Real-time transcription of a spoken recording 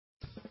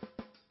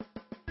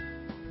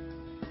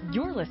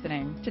You're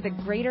listening to the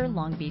Greater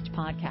Long Beach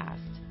Podcast,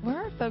 where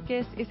our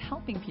focus is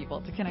helping people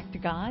to connect to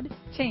God,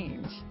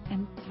 change,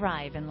 and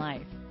thrive in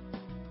life.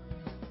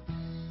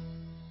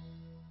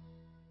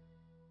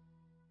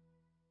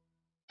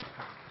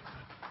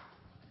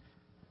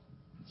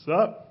 What's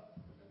up?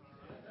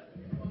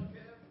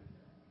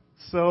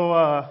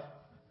 So,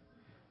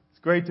 it's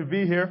great to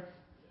be here.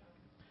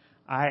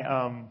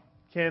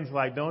 Ken's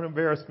like, don't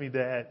embarrass me,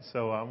 Dad,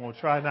 so I'm going to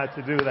try not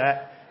to do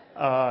that.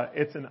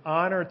 It's an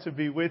honor to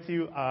be with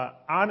you.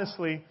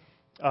 Honestly,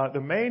 the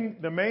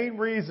main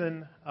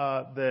reason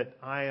that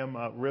I am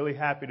really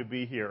happy to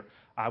be here,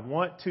 I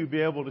want to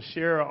be able to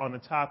share on the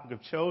topic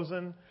of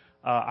chosen.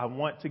 I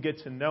want to get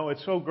to know.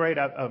 It's so great.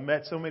 I've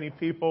met so many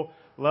people.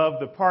 Love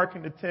the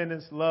parking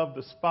attendants. Love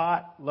the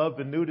spot. Love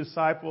the new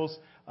disciples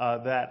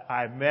that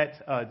I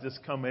met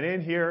just coming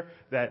in here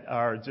that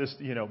are just,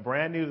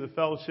 brand new to the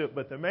fellowship.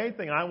 But the main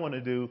thing I want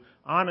to do,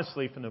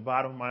 honestly, from the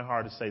bottom of my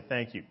heart, is say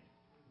thank you.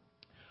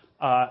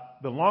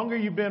 The longer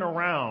you've been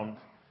around,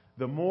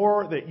 the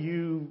more that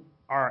you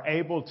are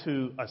able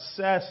to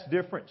assess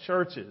different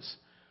churches,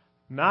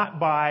 not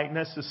by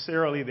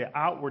necessarily the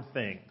outward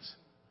things.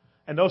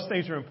 And those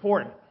things are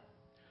important,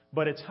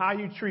 but it's how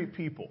you treat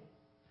people.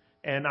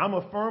 And I'm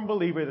a firm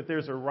believer that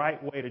there's a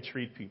right way to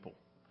treat people.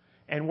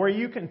 And where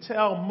you can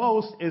tell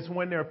most is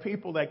when there are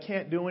people that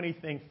can't do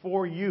anything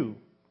for you,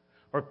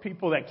 or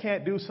people that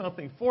can't do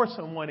something for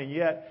someone, and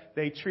yet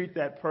they treat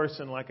that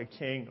person like a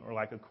king or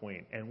like a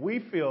queen. And we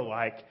feel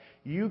like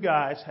you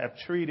guys have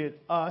treated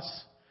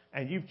us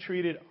and you've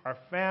treated our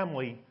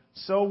family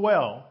so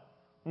well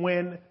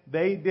when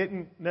they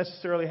didn't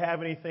necessarily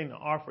have anything to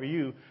offer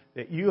you,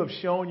 that you have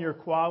shown your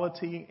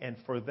quality, and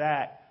for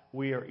that,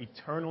 we are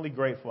eternally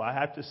grateful. I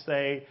have to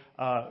say,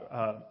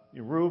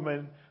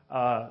 Reuben,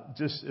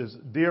 just as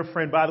a dear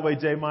friend, by the way,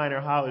 Jay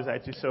Minor hollers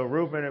at you. So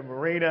Reuben and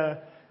Marina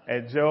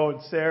and Joe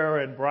and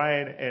Sarah and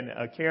Brian and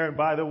Karen,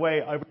 by the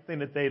way, everything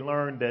that they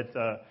learned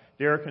that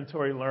Derek and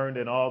Tori learned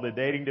in all the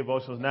dating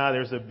devotionals, now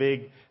there's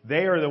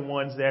they are the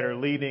ones that are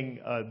leading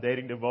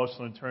dating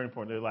devotional and Turning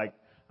Point. They're like,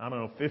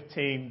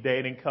 15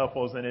 dating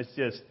couples, and it's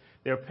just,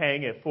 they're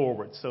paying it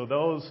forward. So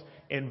those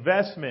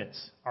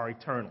investments are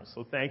eternal.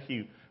 So thank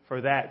you for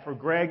that, for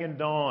Greg and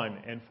Dawn,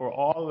 and for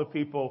all the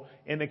people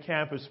in the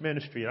campus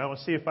ministry. And I want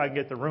to see if I can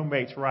get the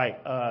roommates right.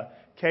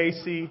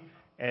 Casey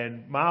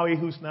and Maui,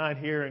 who's not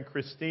here, and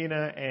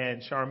Christina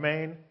and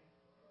Charmaine.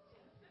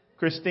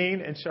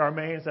 Christine and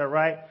Charmaine, is that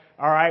right?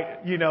 All right,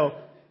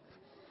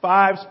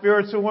 5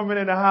 spiritual women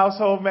in the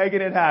household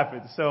making it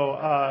happen.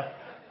 So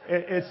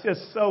it's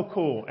just so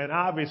cool, and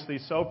obviously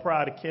so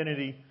proud of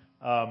Kennedy.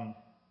 There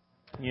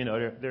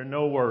are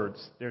no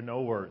words. There are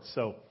no words.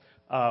 So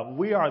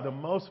we are the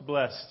most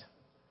blessed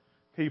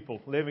people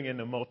living in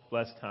the most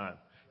blessed time.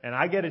 And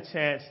I get a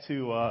chance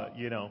to,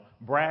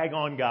 brag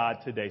on God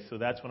today. So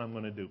that's what I'm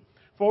going to do.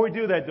 Before we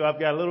do that, though, I've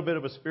got a little bit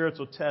of a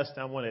spiritual test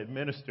I want to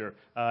administer.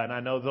 And I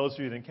know those of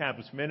you in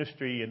campus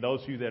ministry and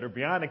those of you that are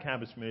beyond the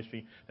campus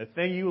ministry, the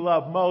thing you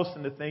love most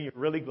and the thing you're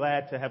really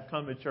glad to have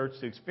come to church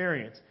to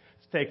experience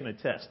is taking a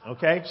test.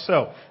 Okay?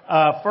 So,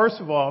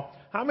 first of all,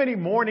 how many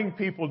morning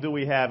people do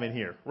we have in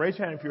here? Raise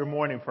your hand if you're a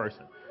morning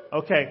person.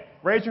 Okay.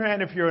 Raise your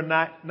hand if you're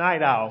a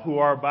night owl, who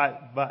are by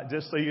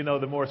just so you know,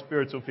 the more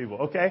spiritual people.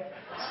 Okay?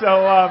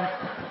 So,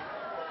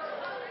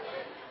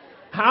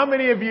 how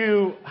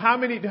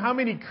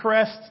many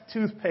Crest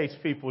toothpaste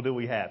people do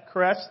we have?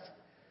 Crest?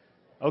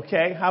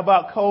 Okay. How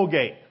about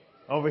Colgate?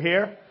 Over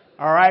here?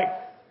 All right.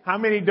 How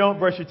many don't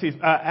brush your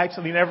teeth?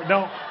 Actually, never,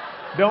 don't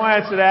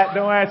answer that.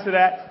 Don't answer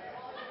that.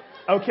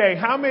 Okay.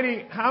 How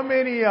many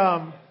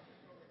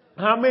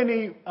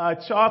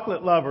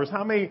chocolate lovers?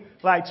 How many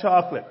like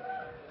chocolate?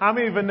 How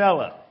many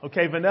vanilla?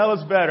 Okay.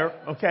 Vanilla's better.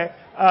 Okay.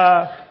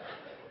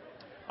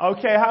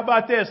 Okay, how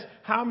about this?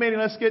 How many,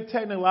 let's get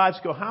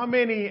technological, how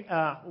many,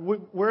 are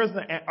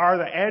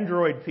the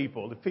Android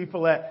people? The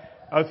people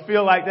that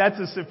feel like that's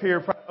a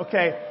superior product.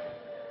 Okay,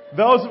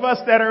 those of us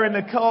that are in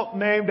the cult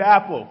named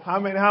Apple, how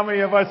many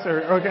of us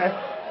are, okay?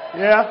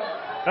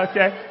 Yeah?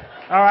 Okay,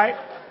 alright.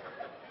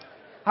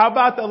 How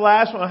about the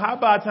last one?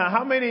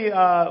 How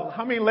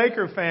many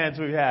Laker fans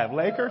we have?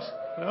 Lakers?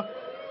 No?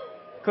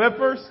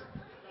 Clippers?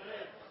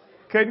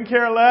 Couldn't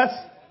care less?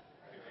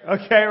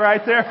 Okay,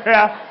 right there,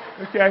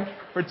 yeah, okay.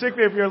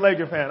 Particularly if you're a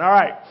Laker fan. All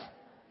right.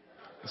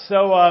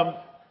 So,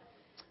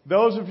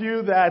 those of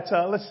you that,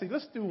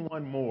 let's do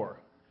one more.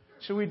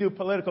 Should we do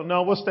political?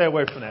 No, we'll stay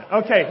away from that.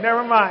 Okay,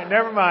 never mind.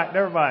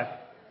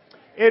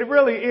 It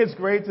really is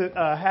great to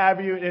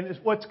have you. And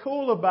what's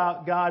cool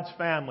about God's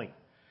family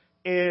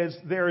is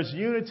there is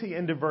unity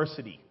and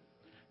diversity.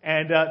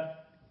 And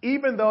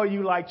even though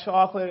you like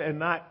chocolate and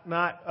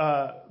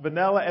not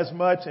vanilla as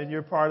much, and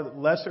you're part of the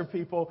lesser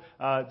people,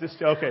 just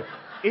joking.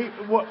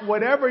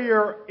 Whatever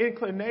your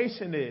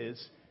inclination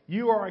is,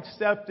 you are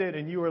accepted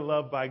and you are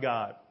loved by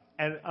God.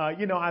 And,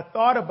 I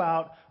thought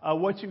about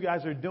what you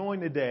guys are doing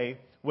today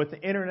with the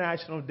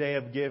International Day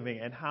of Giving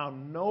and how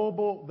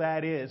noble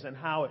that is and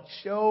how it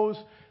shows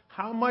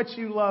how much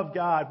you love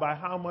God by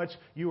how much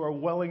you are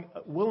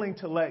willing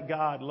to let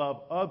God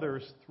love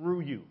others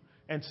through you.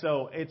 And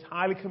so it's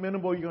highly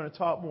commendable. You're going to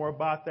talk more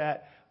about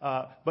that.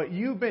 But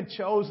you've been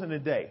chosen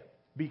today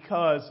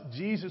because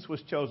Jesus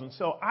was chosen.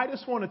 So I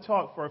just want to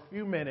talk for a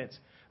few minutes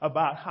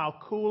about how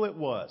cool it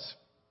was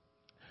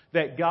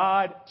that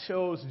God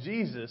chose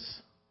Jesus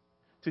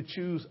to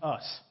choose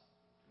us.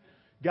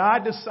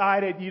 God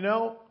decided,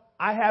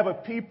 I have a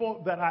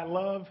people that I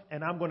love,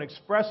 and I'm going to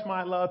express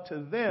my love to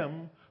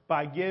them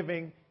by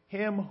giving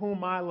him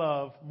whom I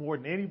love more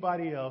than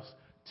anybody else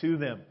to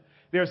them.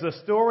 There's a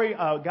story,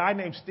 a guy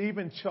named Steve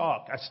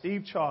Chalk,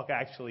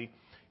 actually.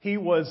 He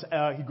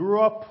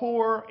grew up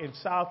poor in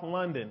South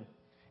London,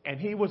 and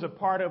he was a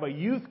part of a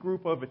youth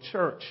group of a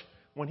church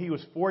when he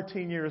was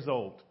 14 years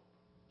old.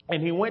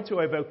 And he went to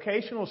a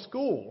vocational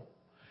school.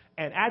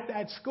 And at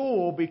that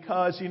school,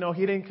 because, he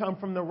didn't come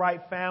from the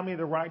right family,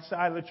 the right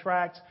side of the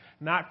tracks,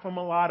 not from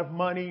a lot of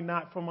money,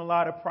 not from a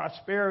lot of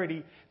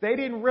prosperity, they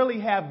didn't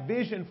really have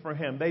vision for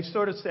him. They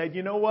sort of said,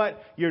 you know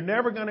what, you're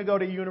never going to go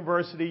to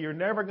university, you're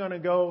never going to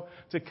go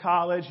to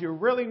college, you're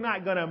really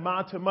not going to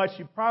amount to much,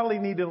 you probably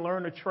need to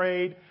learn a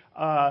trade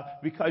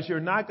because you're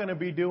not going to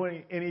be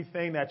doing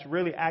anything that's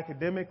really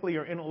academically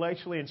or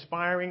intellectually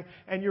inspiring,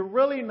 and you're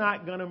really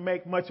not going to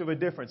make much of a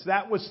difference.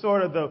 That was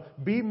sort of the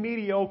be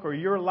mediocre,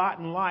 your lot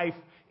in life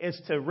is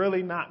to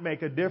really not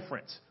make a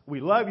difference.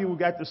 We love you, we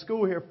got the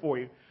school here for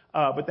you,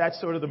 but that's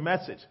sort of the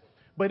message.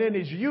 But in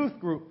his youth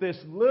group, this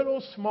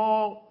little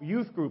small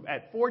youth group,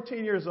 at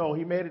 14 years old,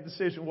 he made a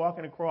decision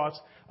walking across,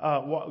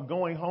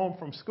 going home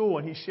from school,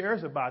 and he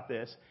shares about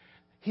this.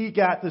 He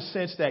got the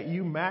sense that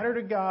you matter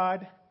to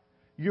God,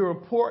 you're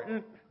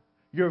important,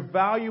 you're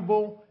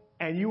valuable,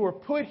 and you were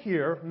put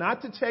here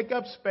not to take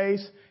up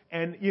space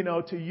and,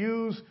 to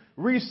use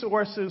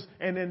resources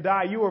and then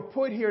die. You were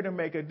put here to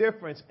make a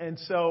difference. And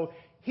so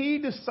he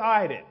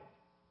decided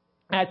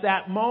at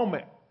that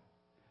moment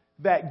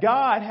that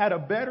God had a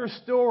better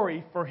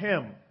story for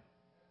him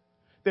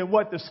than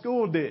what the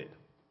school did.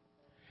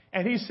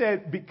 And he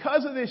said,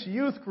 because of this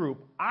youth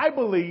group, I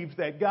believed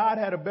that God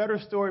had a better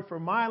story for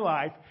my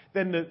life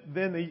than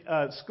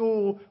the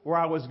school where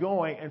I was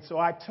going. And so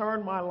I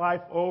turned my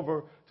life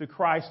over to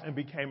Christ and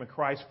became a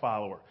Christ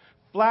follower.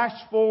 Flash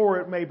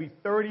forward maybe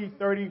 30,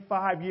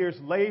 35 years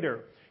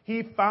later,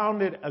 he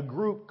founded a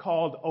group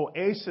called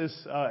Oasis.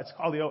 It's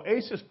called the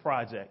Oasis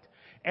Project.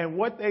 And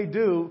what they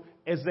do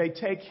is they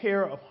take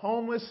care of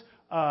homeless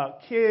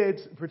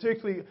kids,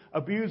 particularly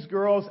abused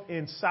girls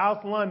in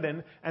South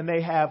London, and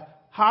they have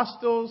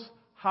hostels,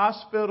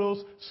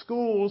 hospitals,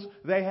 schools.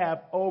 They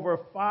have over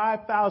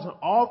 5,000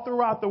 all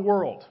throughout the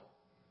world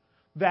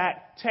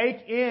that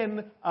take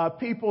in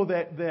people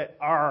that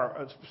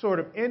are sort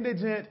of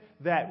indigent,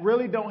 that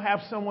really don't have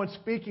someone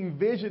speaking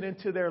vision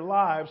into their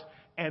lives,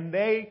 and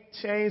they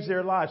change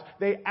their lives.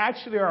 They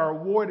actually are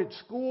awarded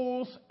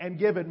schools and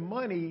given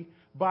money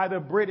by the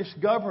British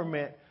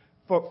government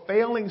for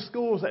failing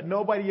schools that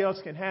nobody else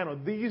can handle.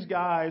 These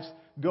guys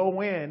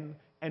go in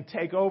and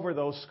take over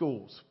those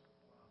schools.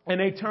 And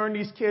they turn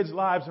these kids'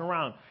 lives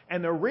around.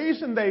 And the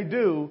reason they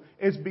do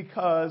is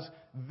because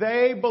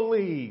they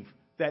believe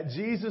that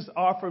Jesus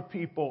offered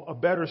people a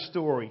better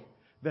story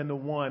than the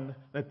one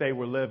that they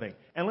were living.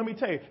 And let me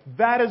tell you,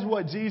 that is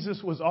what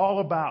Jesus was all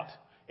about.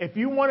 If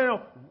you want to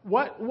know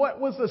what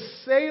was the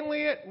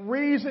salient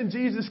reason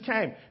Jesus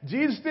came,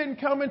 Jesus didn't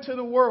come into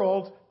the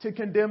world to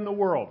condemn the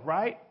world,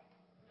 right?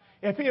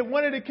 If he had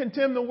wanted to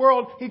condemn the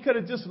world, he could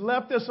have just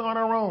left us on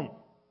our own.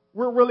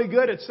 We're really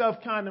good at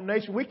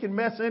self-condemnation. We can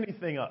mess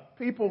anything up.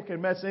 People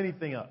can mess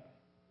anything up.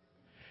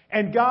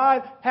 And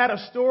God had a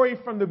story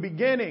from the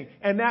beginning,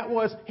 and that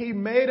was He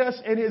made us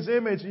in His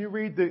image. You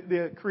read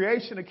the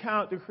creation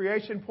account, the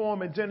creation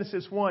poem in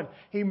Genesis 1.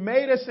 He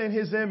made us in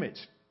His image.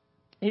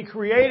 He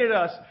created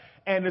us,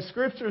 and the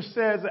Scripture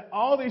says that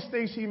all these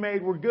things He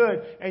made were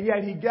good, and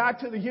yet He got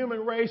to the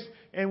human race,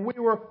 and we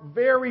were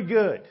very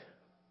good.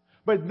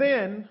 But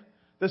then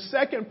the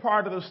second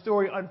part of the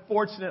story,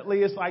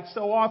 unfortunately, is like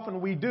so often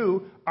we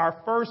do. Our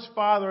first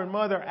father and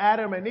mother,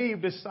 Adam and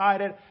Eve,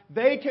 decided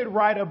they could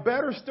write a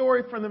better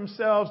story for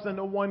themselves than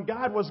the one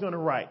God was going to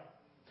write.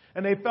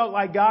 And they felt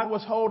like God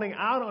was holding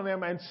out on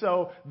them, and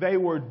so they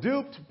were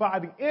duped by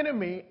the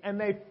enemy, and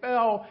they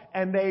fell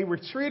and they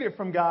retreated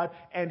from God.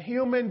 And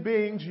human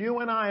beings, you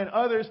and I and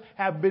others,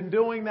 have been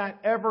doing that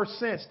ever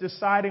since,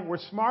 deciding we're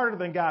smarter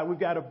than God. We've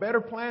got a better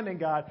plan than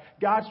God.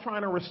 God's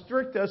trying to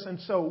restrict us, and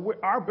so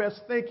our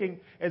best thinking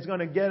is going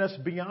to get us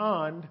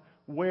beyond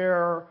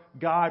where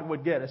God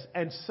would get us.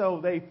 And so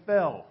they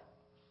fell.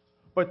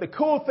 But the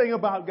cool thing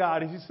about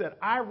God is He said,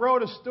 I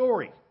wrote a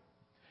story.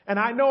 And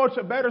I know it's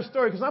a better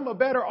story because I'm a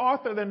better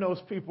author than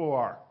those people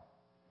are.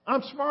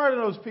 I'm smarter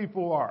than those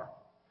people are.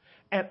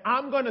 And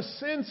I'm going to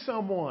send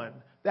someone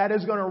that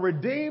is going to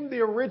redeem the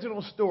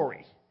original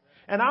story.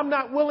 And I'm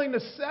not willing to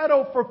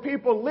settle for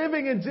people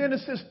living in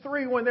Genesis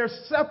 3 when they're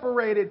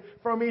separated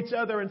from each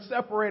other and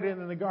separated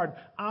in the garden.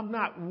 I'm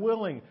not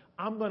willing.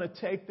 I'm going to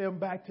take them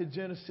back to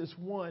Genesis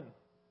 1,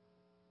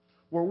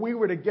 where we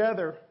were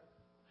together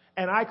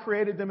and I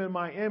created them in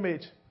my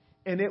image.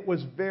 and it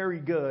was very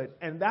good.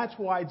 And that's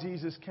why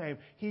Jesus came.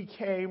 He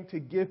came to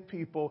give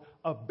people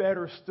a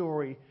better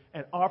story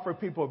and offer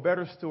people a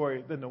better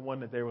story than the one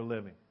that they were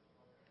living.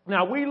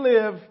 Now, we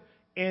live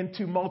in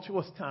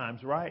tumultuous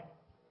times, right?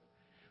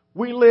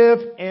 We live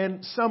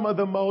in some of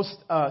the most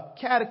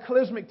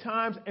cataclysmic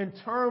times in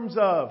terms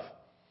of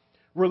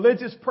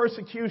religious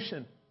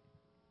persecution,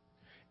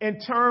 in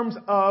terms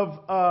of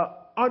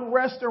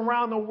unrest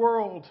around the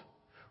world,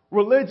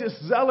 religious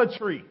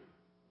zealotry,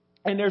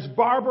 and there's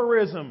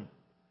barbarism,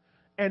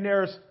 and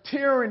there's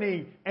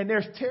tyranny, and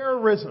there's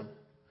terrorism.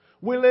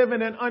 We live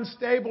in an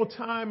unstable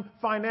time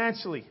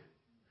financially.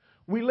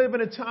 We live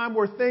in a time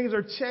where things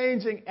are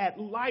changing at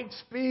light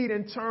speed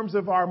in terms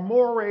of our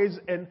mores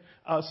and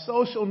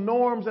social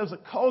norms as a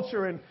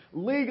culture and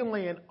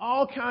legally, and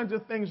all kinds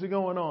of things are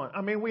going on.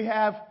 I mean, we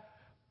have,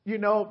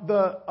 what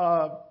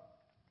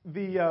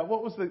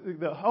was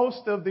the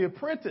host of The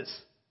Apprentice,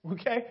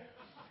 okay?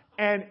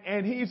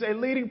 And he's a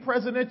leading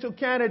presidential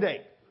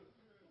candidate.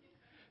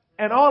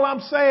 And all I'm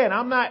saying,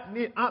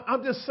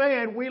 I'm just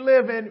saying we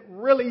live in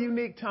really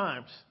unique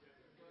times.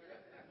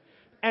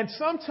 And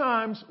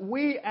sometimes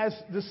we as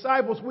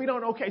disciples, we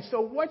don't, okay, so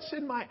what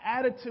should my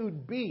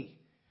attitude be?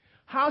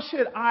 How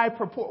should I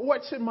purport?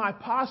 What should my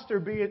posture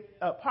be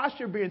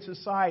in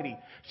society?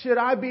 Should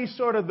I be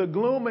sort of the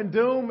gloom and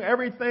doom?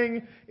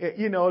 Everything,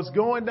 is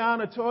going down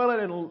the toilet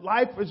and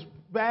life is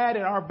bad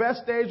and our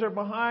best days are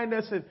behind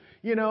us and,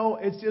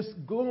 it's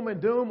just gloom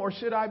and doom? Or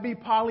should I be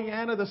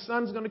Pollyanna? The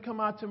sun's going to come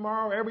out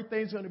tomorrow.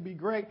 Everything's going to be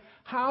great.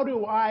 How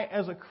do I,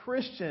 as a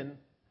Christian,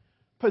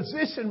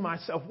 position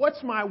myself?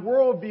 What's my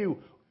worldview?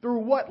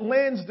 Through what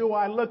lens do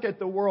I look at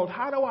the world?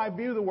 How do I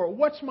view the world?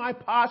 What's my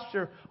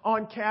posture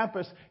on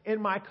campus,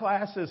 in my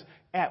classes,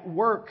 at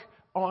work,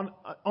 on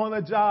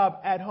a job,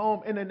 at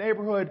home, in the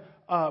neighborhood,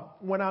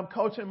 when I'm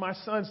coaching my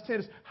son's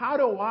tennis?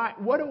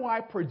 What do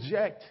I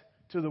project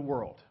to the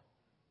world?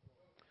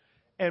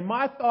 And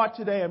my thought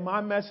today and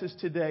my message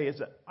today is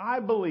that I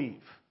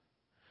believe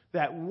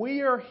that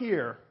we are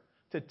here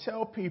to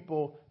tell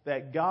people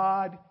that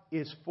God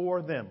is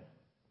for them.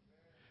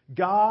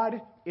 God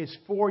is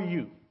for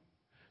you.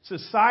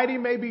 Society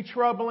may be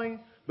troubling,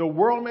 the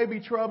world may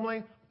be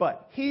troubling,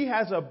 but He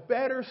has a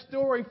better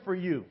story for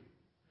you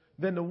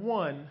than the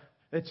one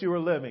that you are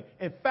living.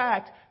 In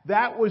fact,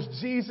 that was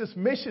Jesus'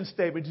 mission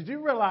statement. Did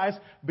you realize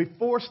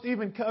before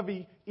Stephen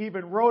Covey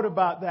even wrote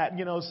about that,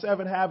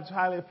 7 Habits of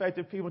Highly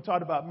Effective People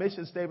talked about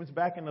mission statements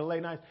back in the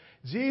late 90s.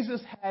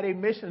 Jesus had a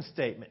mission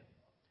statement.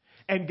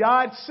 And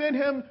God sent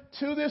Him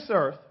to this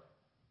earth,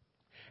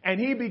 and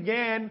He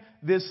began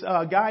this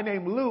guy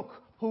named Luke,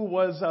 who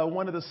was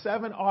one of the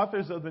 7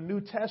 authors of the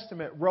New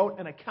Testament, wrote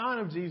an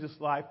account of Jesus'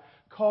 life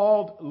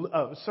called,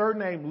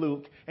 surnamed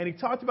Luke, and he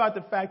talked about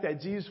the fact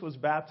that Jesus was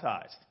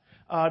baptized.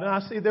 Now,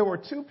 I see there were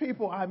 2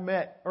 people I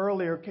met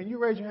earlier. Can you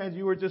raise your hands?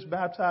 You were just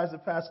baptized the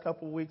past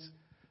couple of weeks.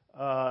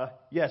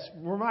 Yes.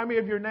 Remind me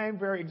of your name.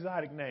 Very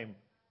exotic name.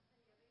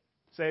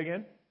 Say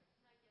again.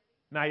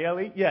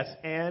 Nayeli. Yes.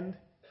 And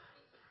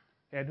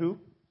who?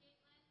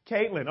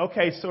 Caitlin.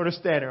 Okay. Sort of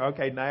standard.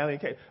 Okay. Nayeli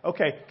and Caitlin.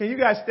 Okay. Can you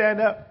guys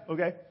stand up?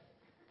 Okay.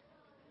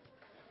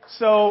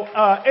 So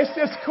it's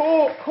just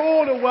cool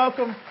to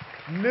welcome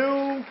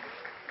new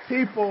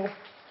people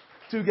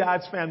to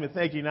God's family.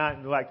 Thank you.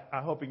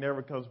 I hope he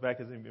never comes back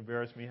because it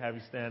embarrassed me. Have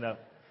you stand up.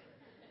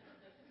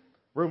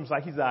 Room's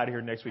like he's out of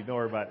here next week. Don't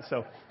worry about it.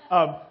 So,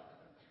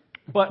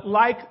 but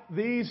like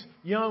these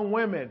young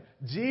women,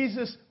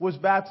 Jesus was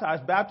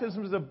baptized.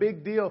 Baptism is a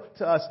big deal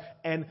to us,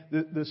 and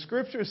the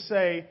scriptures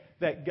say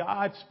that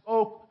God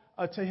spoke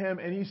to him,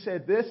 and He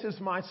said, "This is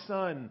my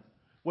son,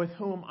 with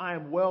whom I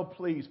am well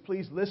pleased.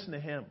 Please listen to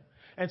him."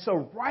 And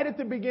so right at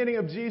the beginning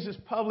of Jesus'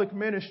 public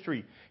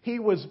ministry, he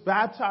was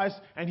baptized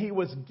and he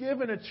was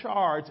given a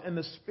charge and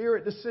the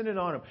Spirit descended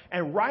on him.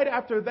 And right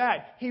after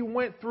that, he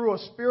went through a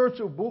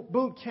spiritual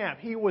boot camp.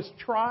 He was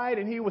tried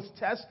and he was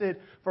tested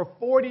for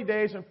 40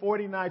 days and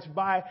 40 nights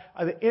by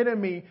the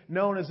enemy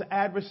known as the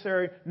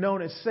adversary,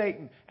 known as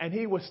Satan. And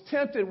he was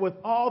tempted with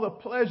all the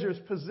pleasures,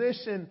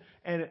 position,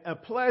 and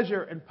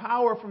pleasure and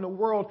power from the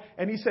world.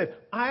 And he said,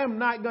 "I am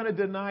not going to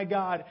deny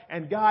God."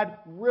 And God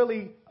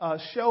really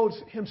showed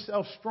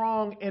himself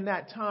strong in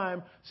that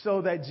time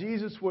so that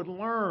Jesus would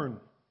learn.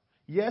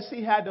 Yes,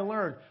 he had to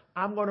learn.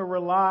 I'm going to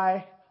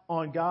rely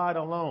on God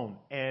alone.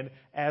 And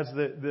as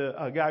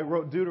the guy who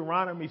wrote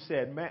Deuteronomy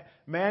said,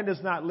 man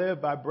does not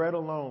live by bread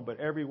alone, but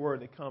every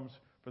word that comes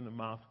from the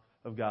mouth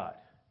of God.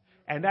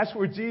 And that's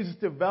where Jesus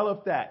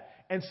developed that.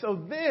 And so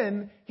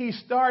then he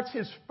starts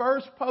his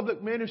first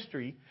public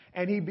ministry,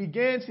 and he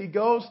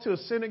goes to a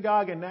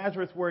synagogue in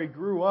Nazareth where he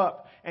grew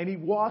up, and he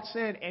walks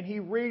in and he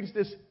reads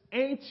this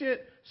ancient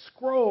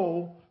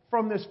scroll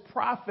from this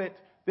prophet,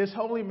 this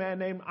holy man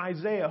named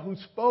Isaiah, who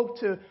spoke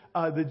to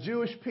the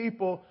Jewish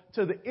people,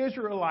 to the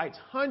Israelites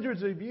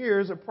hundreds of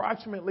years,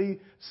 approximately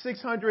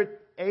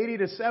 680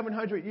 to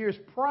 700 years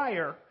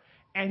prior.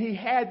 And he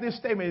had this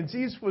statement, and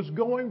Jesus was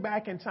going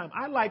back in time.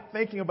 I like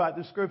thinking about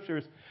the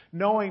scriptures,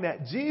 knowing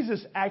that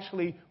Jesus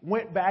actually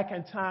went back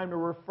in time to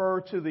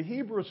refer to the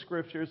Hebrew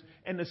scriptures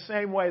in the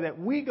same way that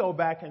we go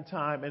back in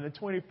time in the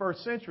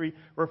 21st century,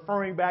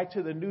 referring back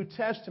to the New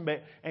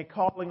Testament and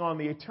calling on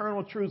the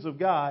eternal truths of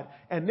God.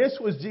 And this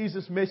was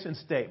Jesus' mission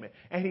statement.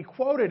 And he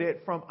quoted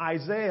it from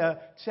Isaiah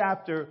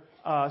chapter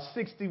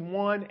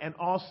 61 and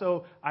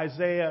also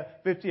Isaiah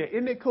 58.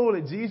 Isn't it cool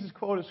that Jesus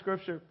quoted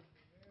scripture?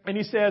 And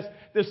he says,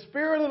 the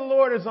Spirit of the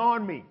Lord is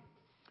on me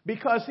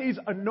because he's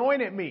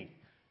anointed me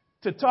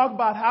to talk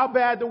about how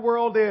bad the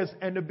world is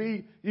and to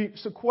be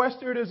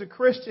sequestered as a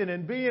Christian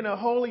and be in a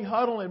holy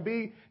huddle and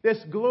be this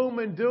gloom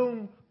and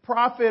doom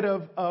prophet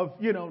of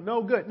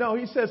no good. No,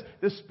 he says,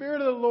 the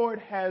Spirit of the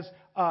Lord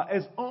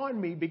is on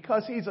me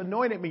because he's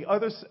anointed me.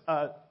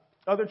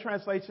 Other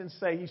translations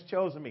say he's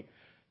chosen me.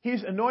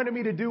 He's anointed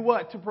me to do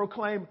what? To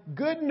proclaim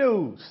good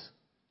news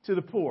to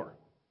the poor.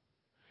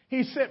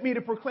 He sent me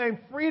to proclaim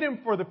freedom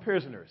for the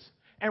prisoners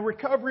and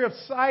recovery of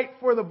sight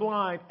for the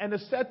blind and to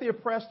set the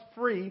oppressed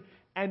free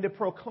and to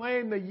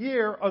proclaim the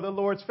year of the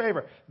Lord's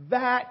favor.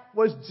 That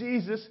was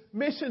Jesus'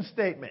 mission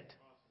statement.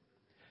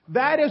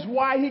 That is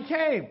why he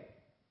came.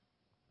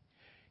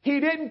 He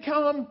didn't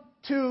come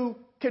to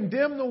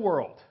condemn the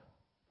world.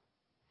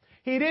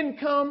 He didn't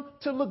come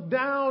to look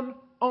down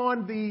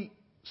on the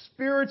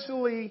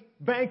spiritually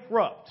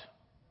bankrupt,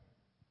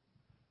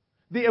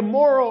 the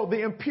immoral,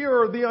 the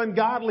impure, the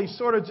ungodly,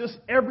 sort of just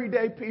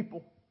everyday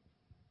people.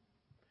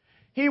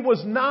 He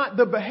was not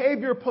the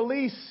behavior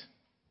police.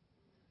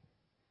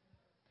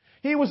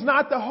 He was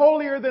not the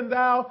holier than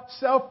thou,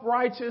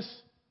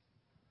 self-righteous,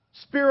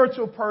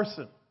 spiritual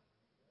person.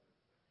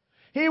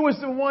 He was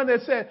the one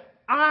that said,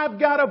 I've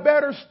got a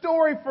better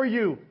story for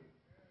you.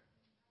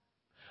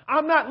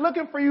 I'm not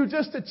looking for you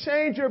just to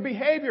change your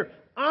behavior.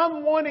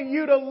 I'm wanting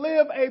you to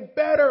live a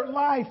better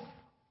life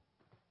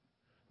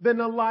than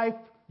the life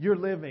you're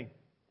living.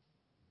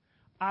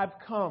 I've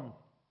come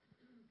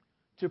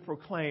to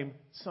proclaim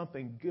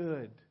something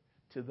good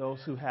to those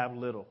who have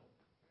little.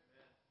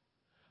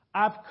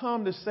 I've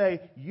come to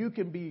say you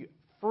can be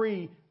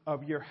free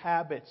of your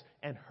habits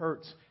and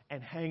hurts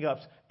and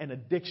hang-ups and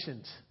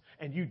addictions.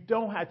 And you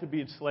don't have to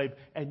be enslaved,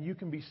 and you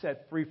can be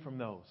set free from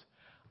those.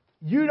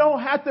 You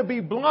don't have to be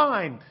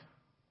blind.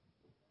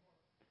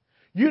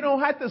 You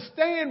don't have to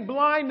stay in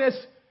blindness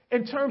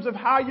in terms of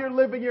how you're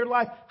living your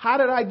life. How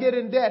did I get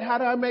in debt? How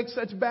do I make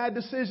such bad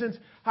decisions?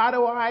 How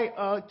do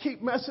I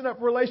keep messing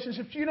up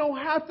relationships? You don't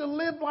have to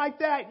live like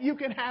that. You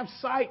can have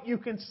sight. You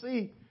can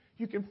see.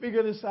 You can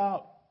figure this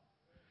out.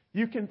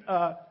 You can.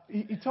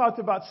 He talked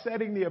about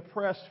setting the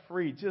oppressed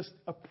free. Just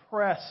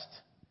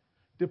oppressed,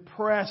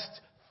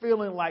 depressed,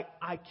 feeling like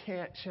I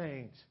can't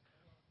change.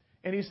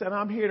 And he said,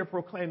 I'm here to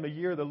proclaim the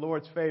year of the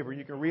Lord's favor.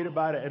 You can read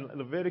about it in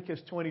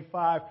Leviticus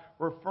 25,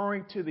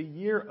 referring to the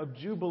year of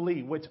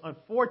Jubilee, which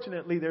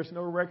unfortunately there's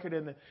no record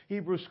in the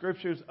Hebrew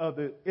scriptures of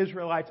the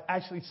Israelites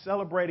actually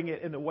celebrating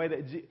it in the way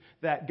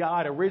that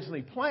God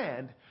originally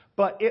planned.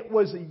 But it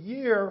was a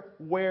year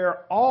where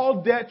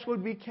all debts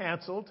would be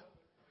canceled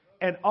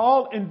and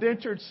all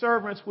indentured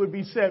servants would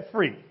be set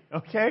free.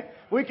 Okay?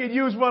 We could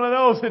use one of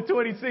those in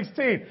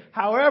 2016.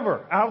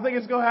 However, I don't think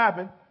it's going to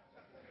happen.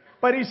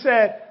 But he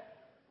said,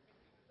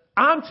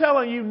 I'm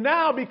telling you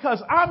now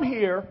because I'm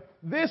here,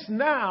 this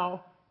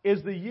now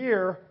is the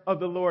year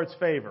of the Lord's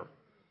favor.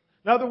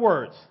 In other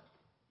words,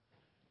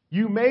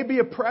 you may be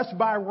oppressed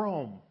by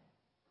Rome.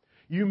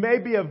 You may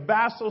be a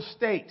vassal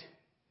state.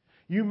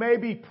 You may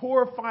be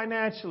poor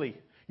financially.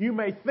 You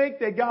may think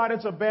that God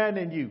has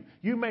abandoned you.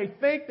 You may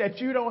think that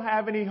you don't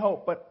have any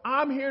hope. But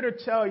I'm here to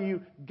tell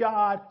you,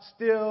 God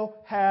still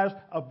has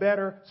a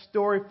better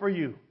story for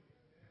you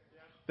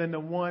than the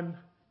one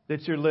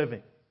that you're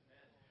living.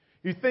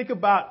 You think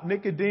about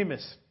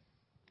Nicodemus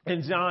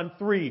in John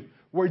 3,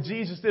 where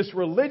Jesus, this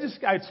religious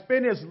guy,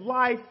 spent his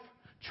life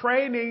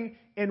training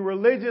in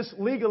religious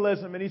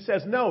legalism. And he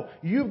says, no,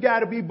 you've got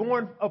to be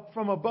born up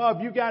from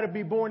above. You've got to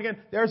be born again.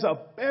 There's a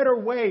better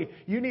way.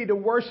 You need to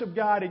worship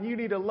God and you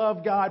need to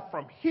love God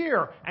from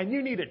here. And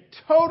you need to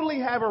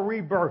totally have a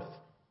rebirth.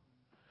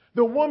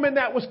 The woman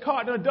that was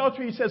caught in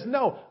adultery, he says,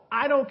 no,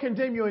 I don't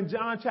condemn you in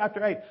John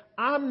chapter 8.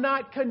 I'm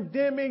not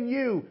condemning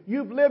you.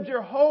 You've lived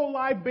your whole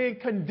life being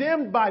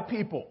condemned by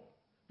people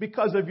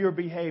because of your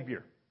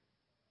behavior.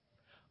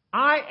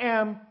 I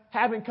am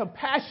having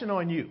compassion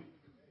on you.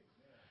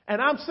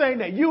 And I'm saying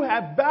that you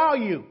have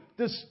value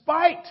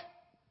despite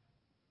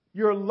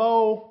your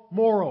low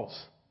morals.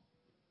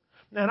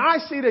 And I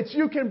see that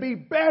you can be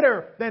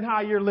better than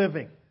how you're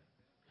living.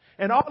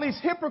 And all these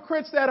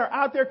hypocrites that are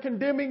out there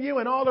condemning you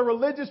and all the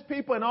religious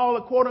people and all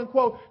the quote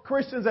unquote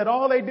Christians that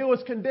all they do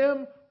is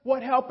condemn,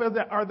 what help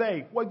are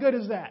they? What good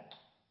is that?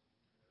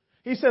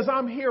 He says,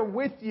 I'm here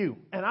with you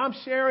and I'm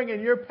sharing in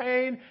your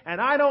pain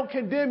and I don't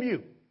condemn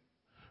you.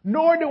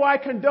 Nor do I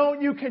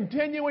condone you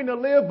continuing to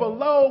live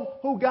below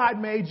who God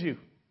made you.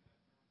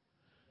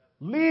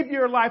 Leave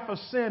your life of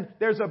sin.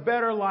 There's a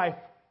better life.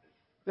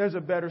 There's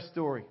a better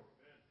story.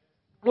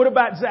 What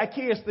about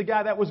Zacchaeus, the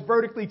guy that was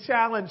vertically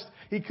challenged?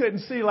 He couldn't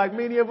see like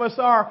many of us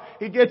are.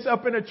 He gets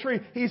up in a tree.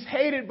 He's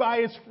hated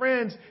by his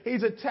friends.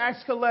 He's a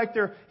tax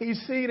collector. He's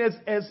seen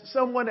as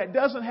someone that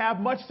doesn't have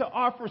much to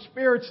offer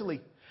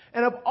spiritually.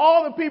 And of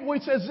all the people,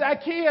 he says,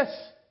 Zacchaeus,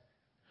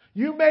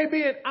 you may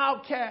be an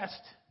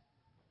outcast.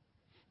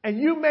 And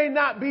you may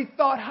not be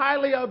thought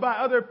highly of by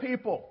other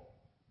people.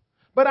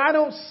 But I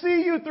don't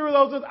see you through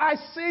those. I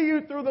see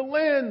you through the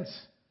lens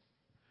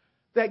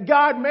that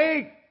God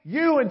made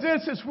you in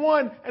Genesis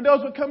 1 and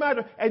those would come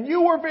after. And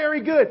you were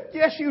very good.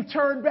 Yes, you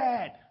turned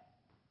bad.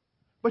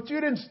 But you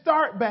didn't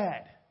start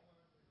bad.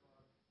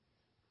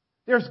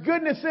 There's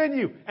goodness in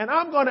you. And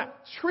I'm going to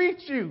treat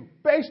you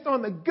based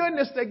on the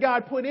goodness that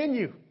God put in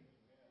you.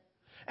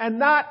 And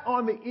not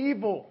on the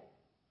evil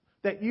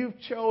that you've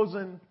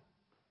chosen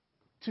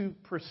to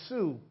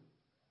pursue.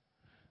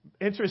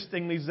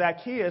 Interestingly,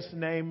 Zacchaeus'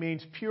 name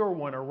means pure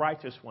one or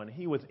righteous one.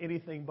 He was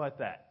anything but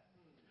that.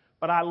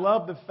 But I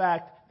love the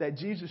fact that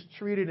Jesus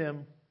treated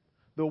him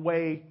the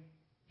way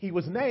he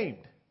was named.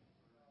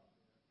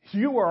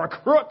 You are a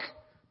crook.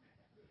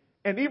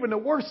 And even the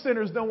worst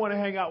sinners don't want to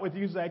hang out with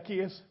you,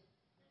 Zacchaeus.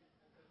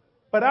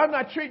 But I'm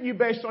not treating you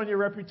based on your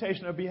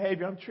reputation or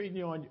behavior. I'm treating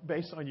you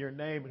based on your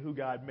name and who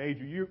God made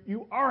you.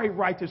 You are a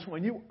righteous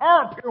one. You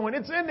are a pure one.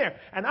 It's in there.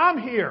 And I'm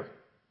here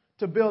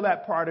to build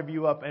that part of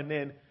you up. And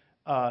then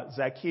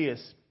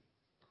Zacchaeus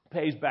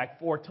pays back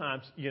 4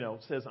 times,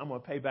 says, I'm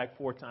going to pay back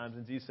 4 times.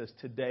 And Jesus says,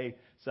 today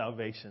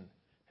salvation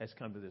has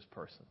come to this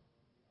person.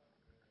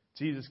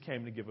 Jesus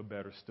came to give a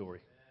better story.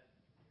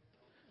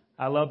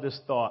 I love this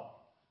thought.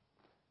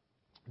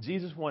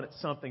 Jesus wanted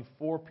something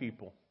for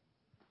people,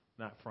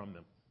 not from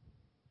them.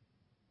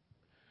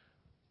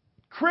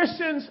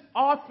 Christians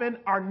often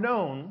are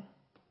known,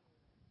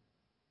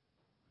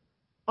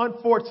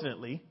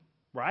 unfortunately,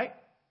 right,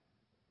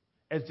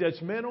 as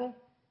judgmental,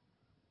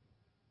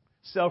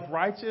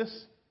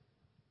 self-righteous,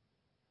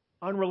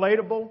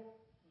 unrelatable,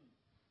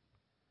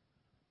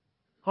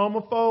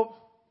 homophobe,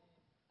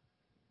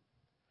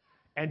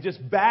 and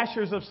just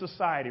bashers of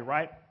society,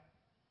 right?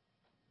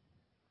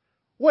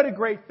 What a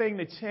great thing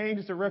to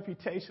change the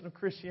reputation of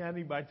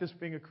Christianity by just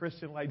being a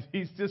Christian like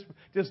Jesus,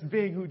 just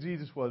being who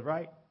Jesus was,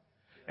 right?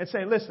 And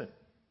saying, listen,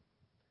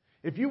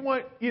 if you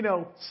want,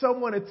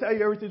 someone to tell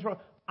you everything's wrong,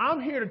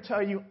 I'm here to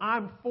tell you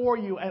I'm for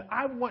you and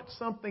I want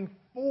something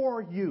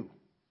for you.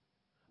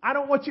 I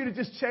don't want you to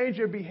just change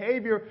your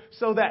behavior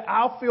so that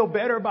I'll feel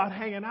better about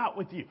hanging out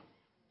with you.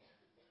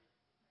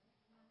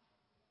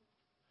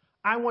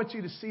 I want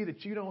you to see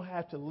that you don't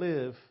have to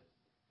live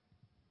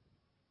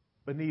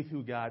beneath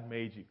who God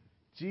made you.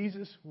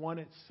 Jesus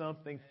wanted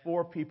something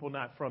for people,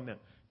 not from them.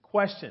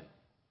 Question: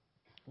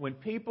 when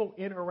people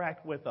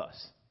interact with us,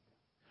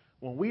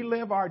 when we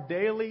live our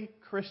daily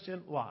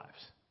Christian lives,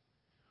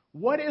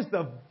 what is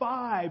the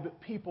vibe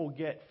people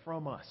get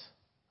from us?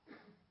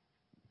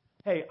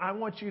 Hey, I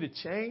want you to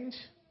change.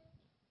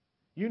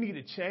 You need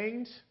to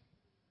change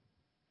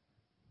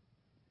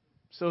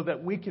so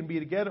that we can be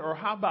together. Or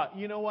how about,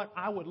 you know what?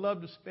 I would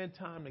love to spend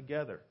time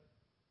together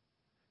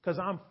because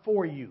I'm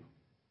for you.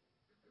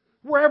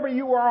 Wherever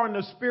you are on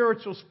the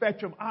spiritual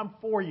spectrum, I'm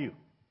for you.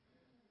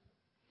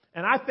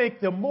 And I think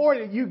the more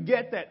that you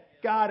get that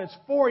God is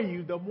for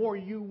you, the more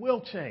you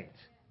will change.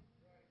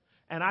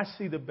 And I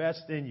see the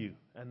best in you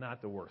and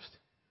not the worst.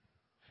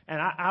 And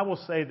I will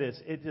say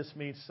this, it just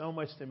means so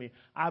much to me.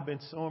 I've been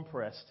so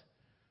impressed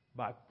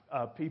by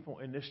people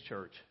in this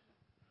church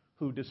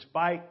who,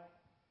 despite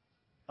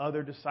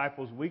other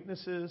disciples'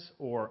 weaknesses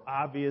or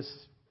obvious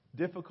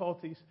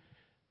difficulties,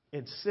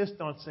 insist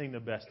on seeing the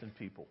best in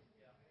people.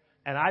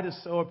 And I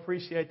just so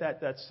appreciate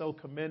that. That's so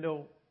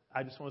commendable.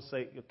 I just want to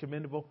say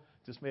commendable.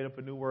 Just made up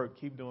a new word.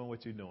 Keep doing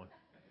what you're doing.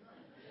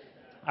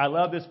 I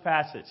love this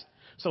passage.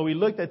 So we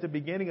looked at the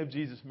beginning of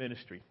Jesus'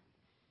 ministry.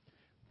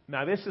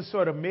 Now, this is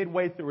sort of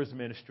midway through his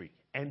ministry.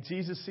 And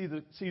Jesus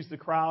sees the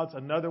crowds.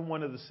 Another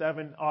one of the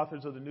 7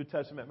 authors of the New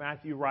Testament,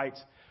 Matthew,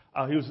 writes,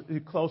 he was a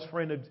close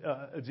friend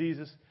of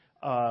Jesus,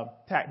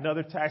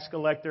 another tax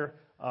collector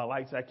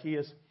like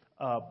Zacchaeus,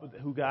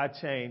 who God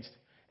changed.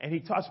 And he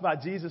talks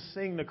about Jesus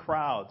seeing the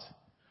crowds.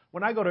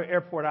 When I go to the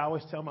airport, I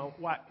always tell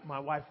my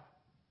wife,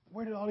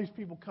 where did all these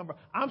people come from?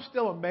 I'm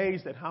still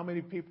amazed at how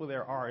many people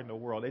there are in the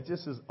world. It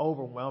just is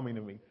overwhelming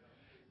to me.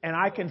 And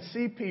I can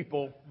see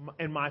people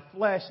in my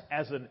flesh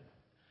as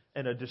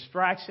a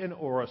distraction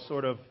or a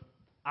sort of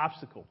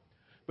obstacle.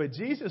 But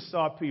Jesus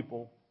saw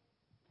people,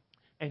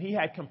 and he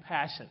had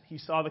compassion. He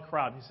saw the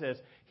crowd. He says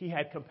he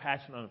had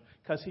compassion on them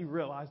because he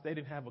realized they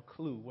didn't have a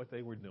clue what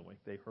they were doing.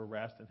 They were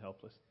harassed and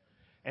helpless.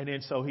 And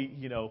then so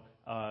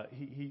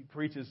he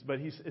preaches, but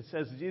it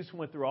says Jesus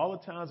went through all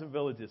the towns and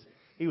villages.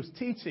 He was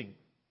teaching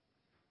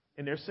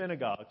in their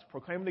synagogues,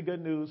 proclaiming the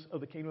good news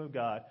of the kingdom of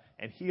God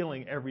and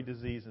healing every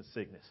disease and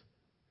sickness.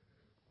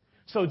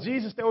 So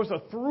Jesus, there was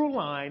a through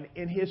line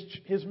in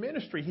his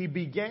ministry. He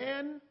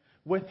began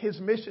with his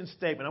mission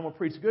statement. I'm going to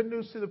preach good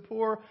news to the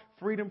poor,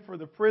 freedom for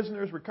the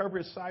prisoners, recovery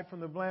of sight from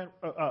the blind,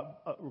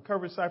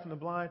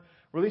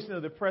 releasing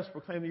of the oppressed,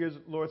 proclaim the years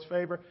of the Lord's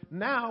favor.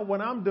 Now what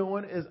I'm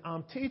doing is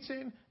I'm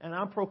teaching and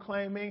I'm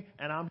proclaiming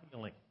and I'm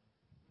healing.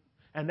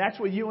 And that's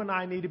what you and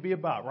I need to be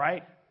about,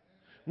 right?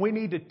 We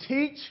need to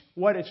teach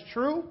what is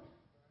true.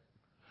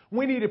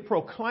 We need to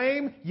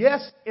proclaim,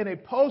 yes, in a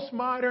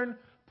postmodern,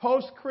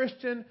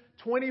 post-Christian,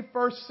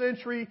 21st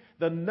century,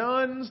 the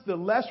nuns, the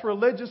less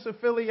religious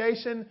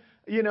affiliation,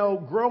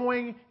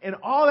 growing and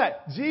all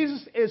that.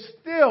 Jesus is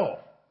still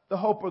the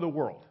hope of the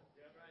world.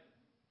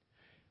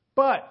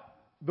 But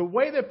the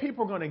way that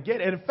people are going to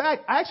get it, in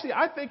fact, actually,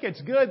 I think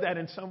it's good that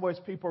in some ways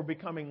people are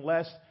becoming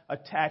less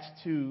attached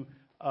to,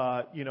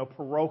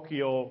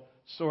 parochial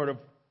sort of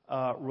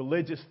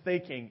religious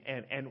thinking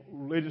and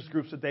religious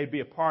groups that they'd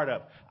be a part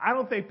of. I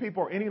don't think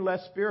people are any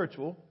less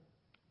spiritual,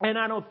 and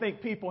I don't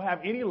think people have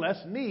any less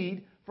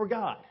need for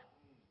God.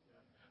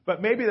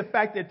 But maybe the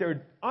fact that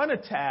they're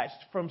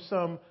unattached from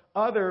some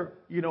other,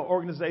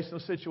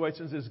 organizational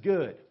situations is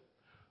good.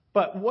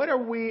 But what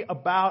are we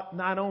about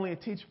not only in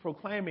teaching,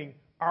 proclaiming,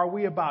 are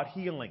we about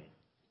healing?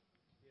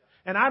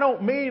 And I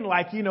don't mean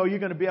like, you're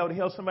going to be able to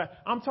heal somebody.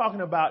 I'm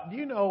talking about,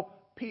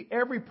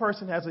 every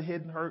person has a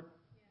hidden hurt.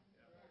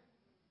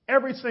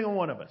 Every single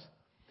one of us.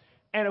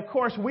 And of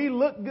course, we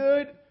look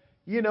good,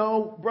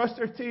 brushed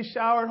our teeth,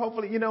 showered.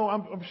 Hopefully,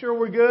 I'm sure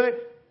we're good.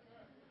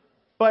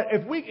 But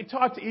if we could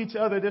talk to each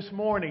other this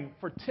morning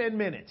for 10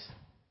 minutes,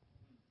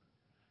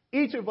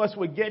 each of us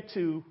would get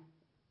to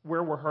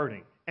where we're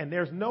hurting. And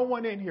there's no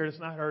one in here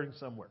that's not hurting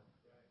somewhere.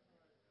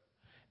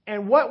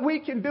 And what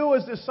we can do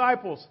as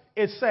disciples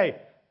is say,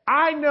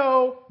 I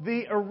know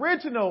the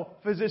original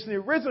physician, the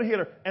original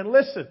healer. And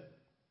listen,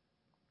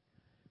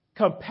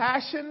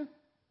 compassion,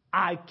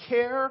 I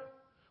care.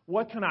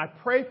 What can I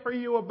pray for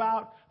you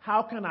about?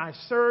 How can I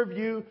serve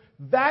you?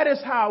 That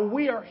is how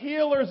we are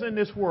healers in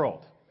this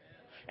world.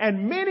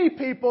 And many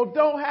people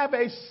don't have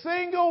a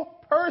single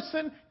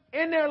person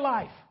in their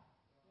life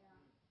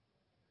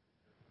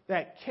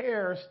that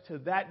cares to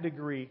that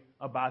degree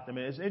about them.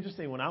 And it's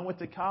interesting, when I went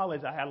to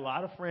college, I had a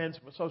lot of friends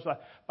from social life,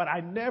 but I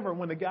never,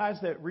 when the guys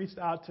that reached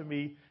out to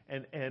me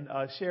and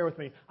share with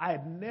me, I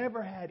had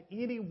never had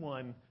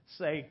anyone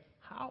say,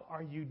 how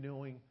are you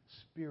doing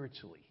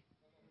spiritually?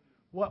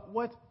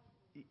 What's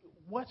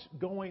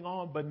going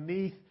on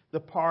beneath the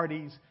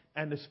parties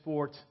and the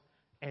sports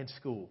and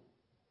school?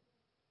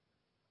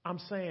 I'm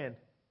saying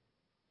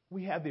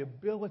we have the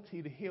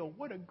ability to heal.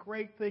 What a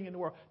great thing in the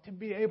world to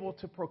be able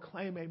to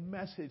proclaim a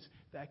message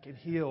that can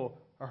heal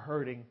a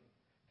hurting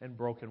and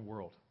broken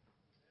world.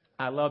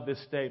 I love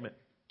this statement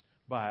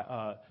by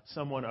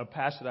a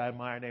pastor that I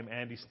admire named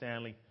Andy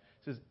Stanley.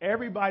 It says,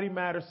 everybody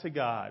matters to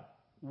God,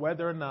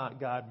 whether or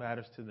not God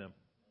matters to them.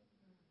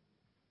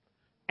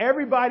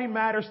 Everybody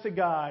matters to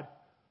God,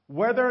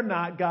 whether or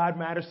not God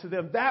matters to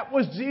them. That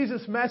was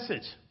Jesus'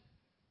 message.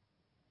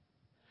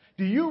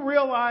 Do you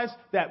realize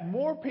that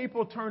more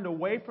people turned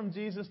away from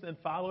Jesus than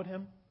followed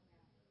him?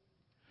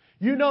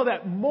 You know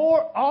that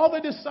all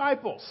the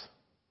disciples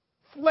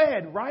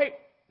fled, right?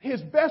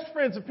 His best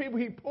friends, the people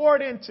he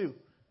poured into.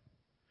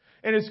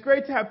 And it's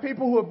great to have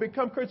people who have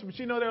become Christians,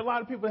 but there are a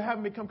lot of people that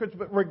haven't become Christians.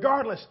 But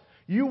regardless,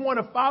 you want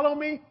to follow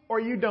me or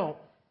you don't.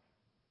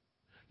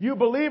 You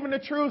believe in the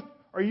truth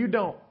or you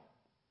don't.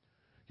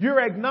 You're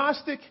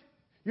agnostic.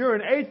 You're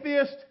an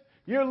atheist.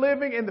 You're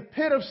living in the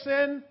pit of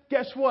sin.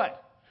 Guess what?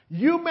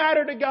 You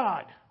matter to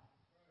God,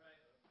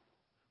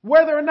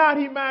 whether or not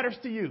he matters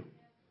to you.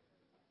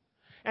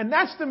 And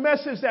that's the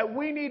message that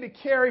we need to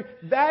carry.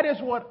 That is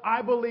what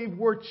I believe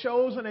we're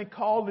chosen and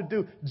called to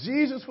do.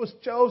 Jesus was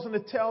chosen to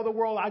tell the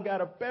world, I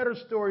got a better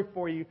story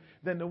for you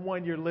than the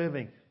one you're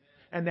living.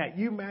 And that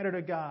you matter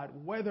to God,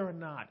 whether or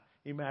not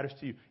he matters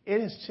to you. It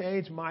has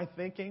changed my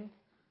thinking.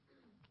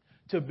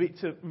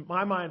 To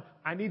my mind,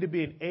 I need to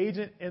be an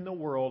agent in the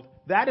world.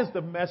 That is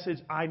the message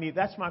I need.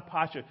 That's my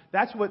posture.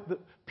 That's what the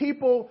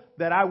people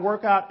that I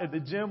work out at the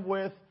gym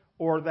with,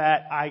 or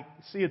that I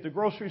see at the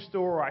grocery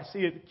store, or I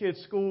see at the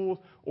kids' schools,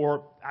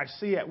 or I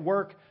see at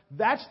work,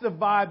 that's the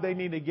vibe they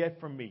need to get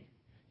from me.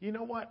 You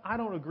know what? I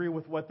don't agree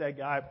with what that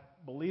guy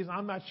believes.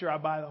 I'm not sure I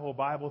buy the whole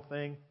Bible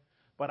thing,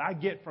 but I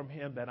get from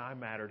him that I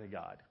matter to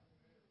God.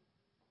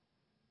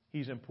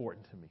 He's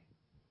important to me.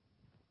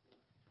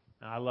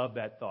 And I love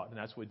that thought, and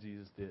that's what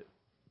Jesus did.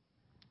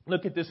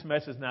 Look at this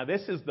message now.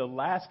 This is the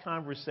last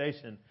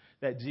conversation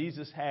that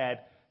Jesus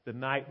had the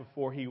night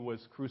before he was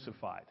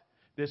crucified.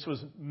 This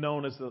was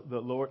known as the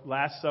Lord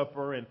Last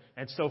Supper and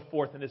so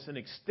forth. And it's an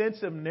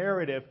extensive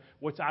narrative,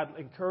 which I'd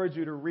encourage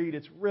you to read.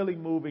 It's really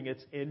moving.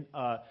 It's in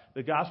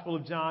the Gospel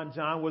of John.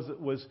 John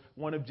was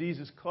one of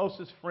Jesus'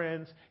 closest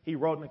friends. He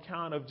wrote an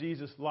account of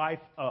Jesus' life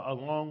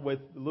along with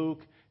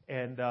Luke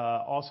and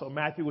also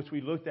Matthew, which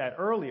we looked at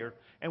earlier.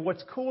 And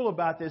what's cool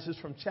about this is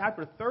from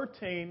chapter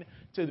 13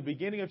 to the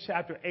beginning of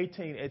chapter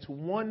 18, it's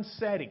one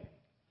setting.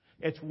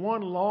 It's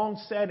one long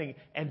setting,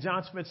 and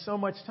John spent so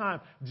much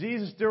time.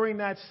 Jesus, during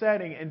that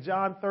setting, in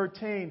John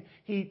 13,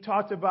 he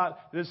talked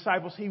about the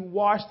disciples. He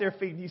washed their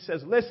feet, and he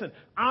says, listen,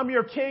 I'm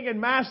your king and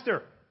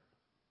master.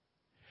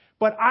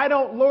 But I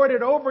don't lord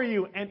it over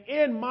you. And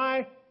in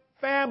my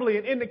family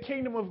and in the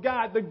kingdom of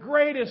God, the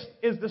greatest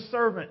is the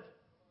servant.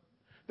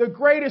 The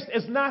greatest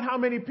is not how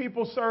many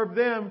people serve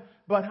them,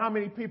 but how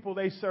many people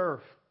they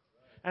serve.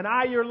 And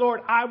I, your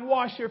Lord, I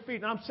wash your feet,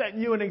 and I'm setting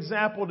you an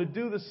example to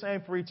do the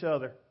same for each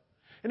other.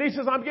 And he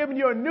says, I'm giving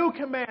you a new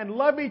command.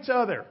 Love each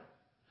other.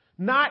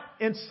 Not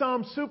in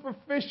some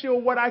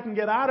superficial, what I can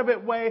get out of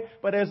it way,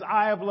 but as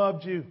I have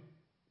loved you.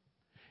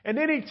 And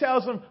then he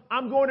tells them,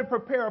 I'm going to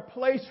prepare a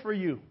place for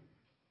you.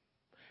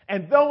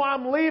 And though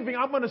I'm leaving,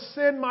 I'm going to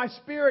send my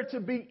Spirit to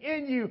be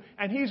in you,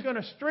 and He's going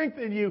to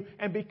strengthen you.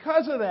 And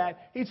because of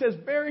that, He says,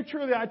 very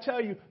truly, I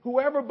tell you,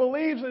 whoever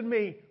believes in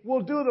me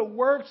will do the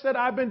works that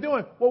I've been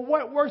doing. Well,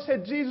 what works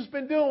had Jesus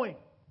been doing?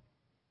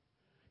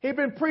 He'd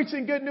been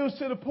preaching good news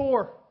to the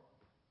poor.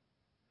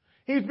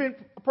 He's been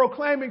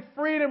proclaiming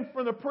freedom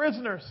from the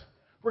prisoners,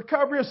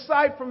 recovery of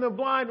sight from the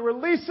blind,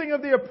 releasing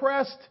of the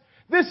oppressed.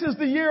 This is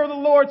the year of the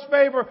Lord's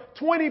favor,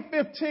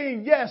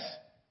 2015, yes.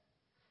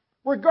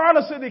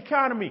 Regardless of the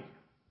economy,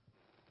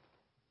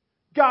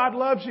 God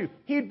loves you.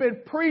 He'd been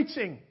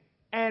preaching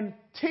and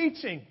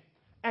teaching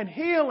and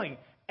healing,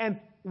 and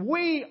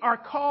we are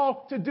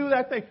called to do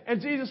that thing.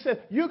 And Jesus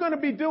said, you're going to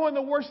be doing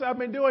the works that I've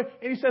been doing.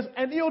 And He says,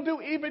 and you'll do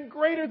even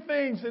greater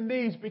things than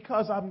these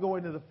because I'm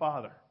going to the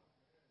Father.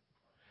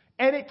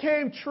 And it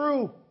came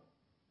true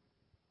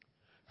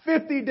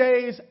 50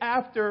 days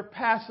after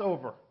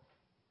Passover,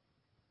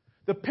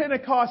 the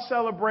Pentecost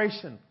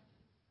celebration.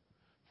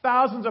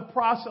 Thousands of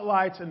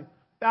proselytes and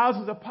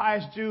thousands of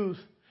pious Jews.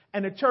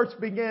 And the church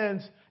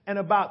begins, and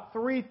about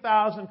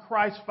 3,000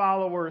 Christ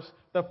followers,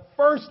 the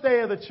first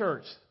day of the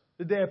church,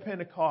 the day of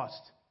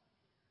Pentecost,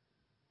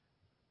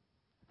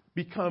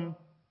 become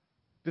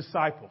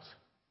disciples.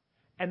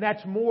 And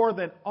that's more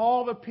than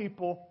all the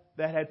people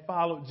that had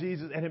followed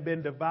Jesus and had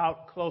been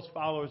devout, close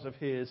followers of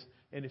His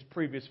in His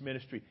previous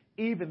ministry.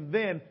 Even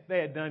then, they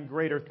had done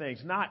greater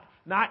things.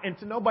 And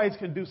so nobody's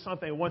can do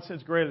something in one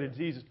sense greater than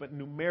Jesus, but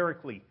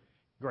numerically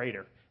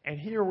greater. And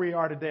here we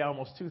are today,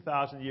 almost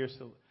 2,000 years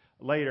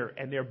later,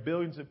 and there are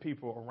billions of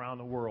people around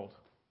the world.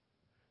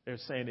 They're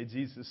saying that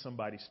Jesus is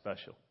somebody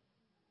special.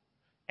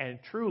 And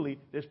truly,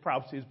 this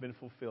prophecy has been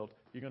fulfilled.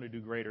 You're going to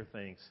do greater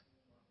things.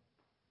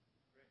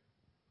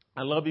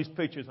 I love these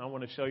pictures. I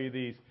want to show you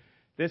these.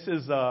 This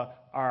is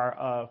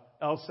our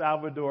El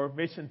Salvador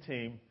mission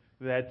team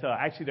that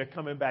actually they're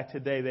coming back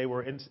today. They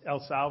were in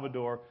El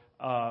Salvador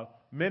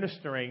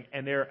ministering,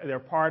 and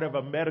they're part of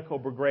a medical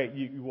brigade.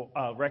 You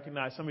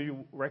recognize, some of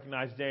you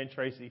recognize Jay and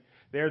Tracy.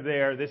 They're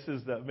there. This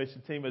is the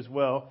mission team as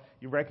well.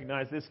 You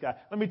recognize this guy.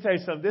 Let me tell you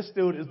something. This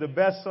dude is the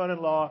best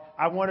son-in-law.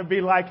 I want to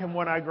be like him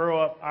when I grow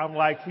up. I'm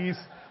like, he's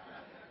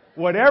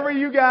whatever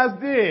you guys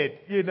did,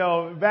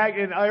 back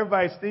in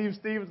everybody,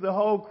 Steve's the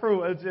whole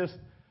crew. It's just,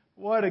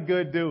 what a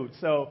good dude.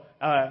 So,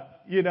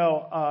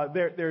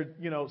 they're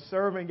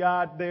serving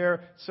God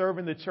there,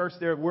 serving the church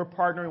there. We're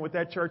partnering with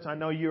that church. I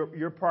know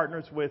you're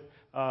partners with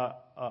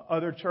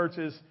other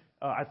churches,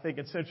 I think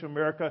in Central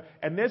America.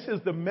 And this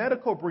is the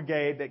medical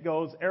brigade that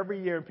goes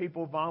every year, and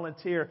people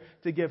volunteer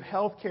to give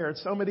health care. And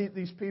some of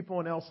these people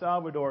in El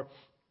Salvador,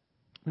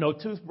 no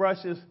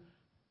toothbrushes,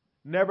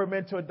 never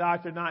been to a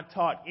doctor, not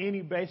taught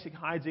any basic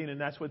hygiene, and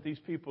that's what these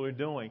people are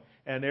doing.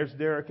 And there's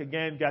Derek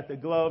again, got the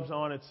gloves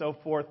on and so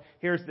forth.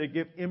 Here's they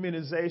give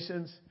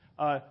immunizations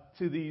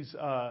to these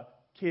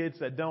kids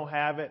that don't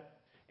have it,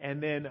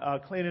 and then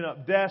cleaning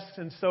up desks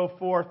and so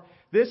forth.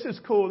 This is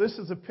cool. This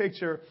is a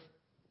picture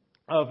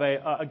of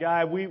a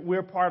guy.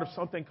 We're part of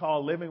something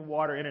called Living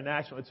Water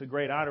International. It's a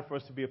great honor for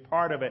us to be a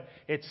part of it.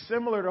 It's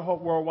similar to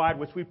Hope Worldwide,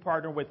 which we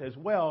partner with as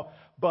well,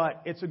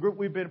 but it's a group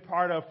we've been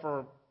part of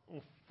for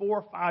 4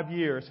 or 5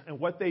 years. And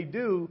what they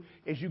do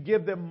is you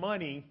give them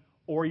money,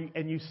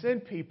 and you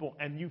send people,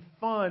 and you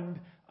fund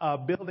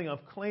building of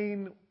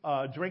clean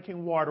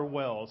drinking water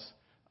wells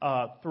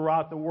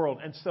throughout the world.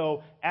 And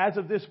so as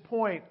of this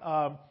point,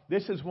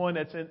 this is one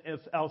that's in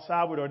El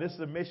Salvador. This is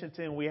a mission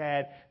team we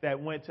had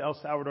that went to El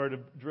Salvador to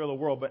drill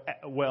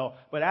a well.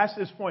 But at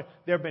this point,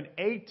 there have been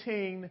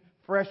 18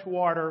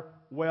 freshwater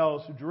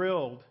wells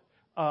drilled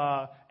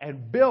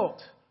and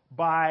built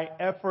by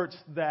efforts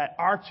that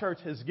our church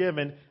has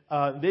given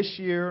this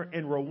year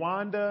in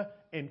Rwanda,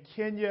 in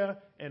Kenya,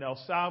 in El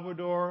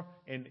Salvador,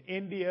 in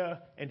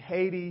India, in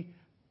Haiti.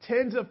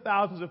 Tens of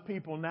thousands of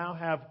people now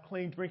have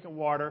clean drinking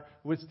water,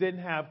 which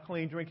didn't have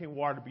clean drinking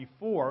water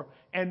before,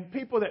 and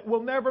people that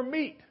will never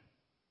meet.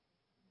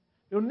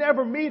 You'll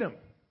never meet them.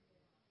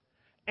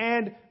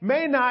 And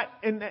may not,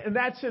 in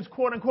that sense,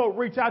 quote unquote,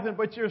 reach out to them,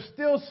 but you're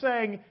still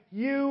saying,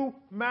 you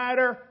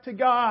matter to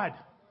God.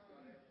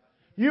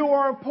 You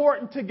are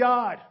important to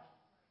God.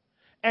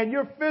 And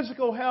your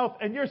physical health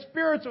and your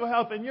spiritual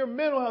health and your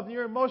mental health and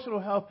your emotional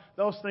health,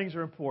 those things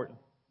are important.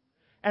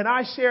 And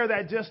I share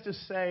that just to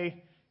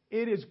say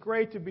it is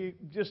great to be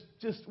just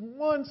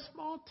one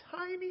small,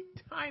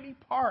 tiny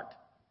part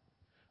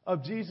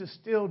of Jesus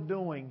still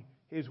doing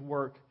His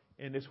work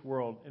in this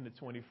world in the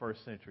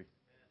 21st century.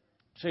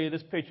 show you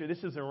this picture.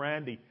 This is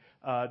Randy,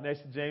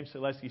 next to James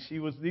Selesky.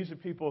 These are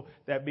people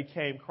that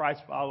became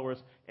Christ followers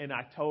in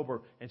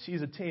October, and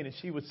she's a teen, and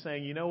she was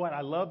saying, you know what,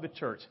 I love the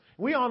church.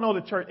 We all know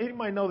the church.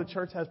 Anybody know the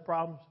church has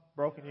problems?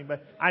 Broken?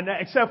 Anybody? I know,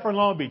 except for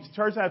Long Beach. The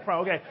church has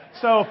problems. Okay,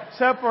 so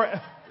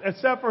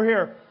except for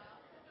here.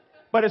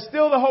 But it's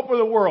still the hope of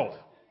the world.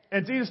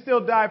 And Jesus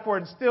still died for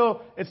it,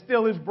 and it's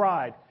still his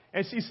bride.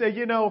 And she said,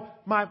 you know,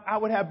 I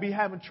would be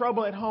having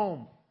trouble at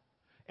home.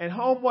 And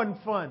home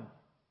wasn't fun.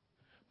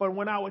 But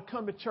when I would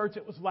come to church,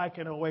 it was like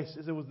an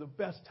oasis. It was the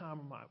best time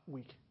of my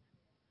week.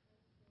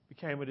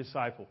 Became a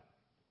disciple.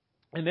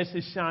 And this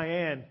is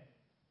Cheyenne,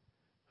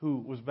 who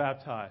was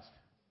baptized.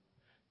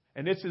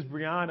 And this is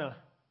Brianna,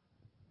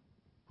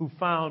 who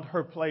found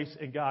her place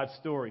in God's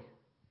story.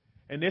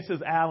 And this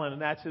is Alan,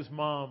 and that's his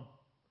mom,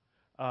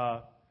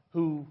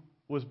 who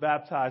was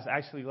baptized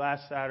actually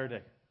last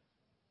Saturday.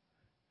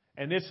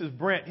 And this is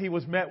Brent. He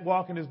was met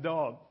walking his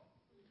dog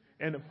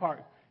in the park.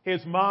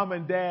 His mom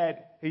and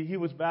dad, he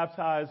was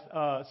baptized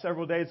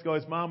several days ago.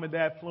 His mom and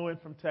dad flew in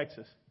from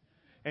Texas.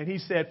 And he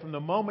said from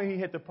the moment he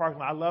hit the parking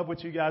lot, I love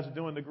what you guys are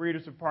doing, the greeters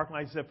of the parking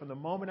lot. He said, from the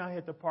moment I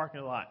hit the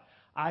parking lot,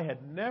 I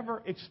had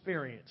never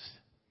experienced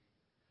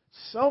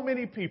so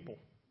many people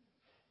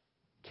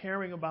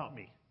caring about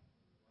me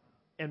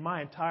in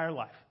my entire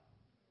life.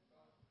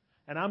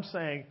 And I'm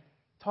saying,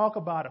 talk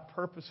about a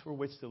purpose for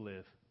which to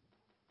live.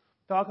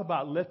 Talk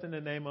about lifting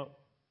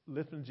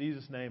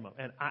Jesus' name up.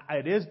 And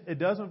it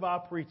does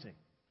involve preaching.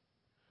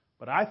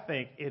 But I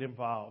think it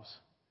involves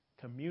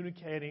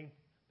communicating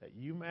that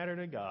you matter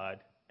to God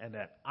and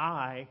that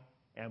I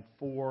am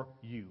for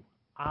you.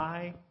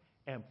 I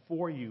am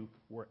for you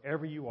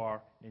wherever you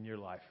are in your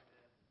life.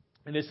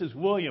 And this is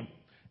William.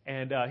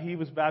 And he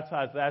was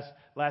baptized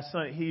last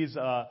Sunday. He's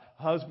a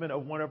husband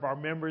of one of our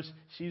members.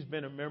 She's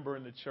been a member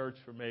in the church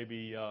for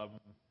maybe,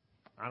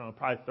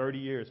 probably 30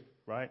 years,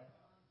 right?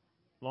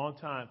 Long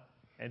time.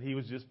 And he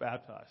was just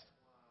baptized.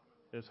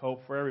 There's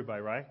hope for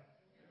everybody, right?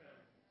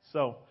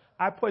 So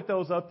I put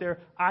those up there.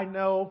 I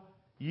know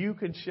you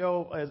can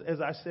show, as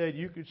I said,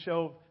 you could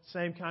show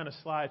same kind of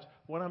slides.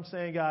 What I'm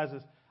saying, guys,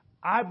 is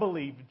I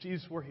believe if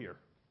Jesus were here,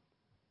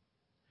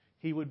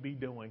 he would be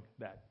doing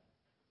that.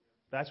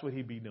 That's what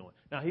he'd be doing.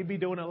 Now, he'd be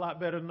doing it a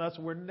lot better than us.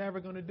 We're never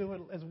going to do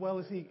it as well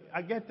as he.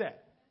 I get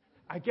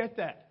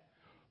that.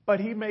 But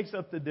he makes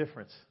up the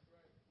difference.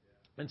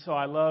 And so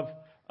I love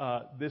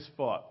this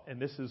thought, and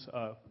this is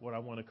what I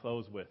want to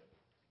close with.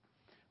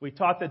 We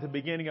talked at the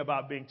beginning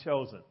about being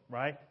chosen,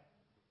 right?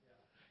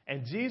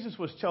 And Jesus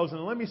was chosen.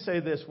 And let me say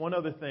this, one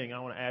other thing. I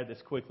want to add this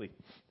quickly.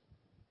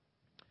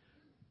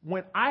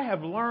 When I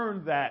have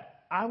learned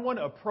that I want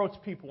to approach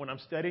people when I'm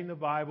studying the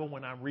Bible,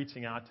 when I'm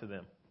reaching out to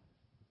them.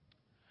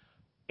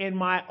 In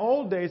my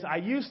old days, I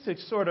used to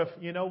sort of,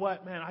 you know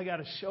what, man, I got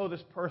to show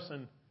this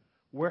person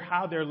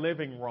how they're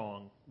living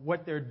wrong,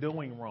 what they're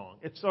doing wrong.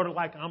 It's sort of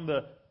like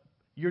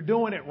you're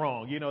doing it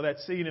wrong. You know, that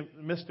scene in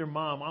Mr.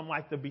 Mom, I'm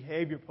like the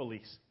behavior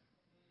police.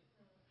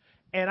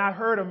 And I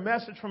heard a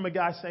message from a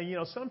guy saying, you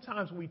know,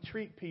 sometimes we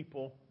treat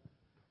people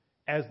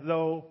as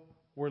though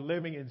we're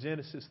living in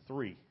Genesis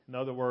 3. In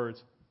other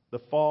words, the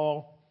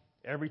fall,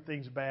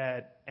 everything's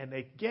bad, and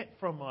they get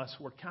from us,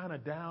 we're kind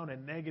of down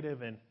and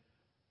negative and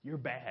you're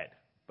bad.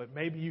 But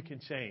maybe you can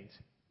change.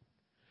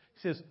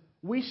 He says,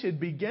 we should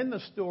begin the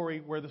story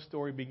where the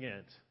story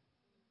begins.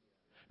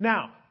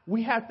 Now,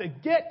 we have to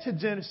get to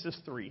Genesis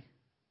 3,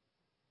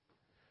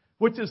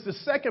 which is the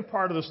second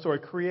part of the story,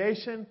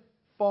 creation,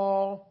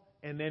 fall,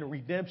 and then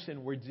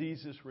redemption, where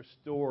Jesus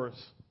restores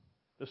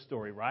the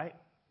story, right?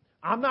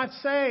 I'm not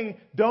saying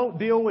don't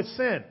deal with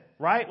sin,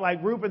 right?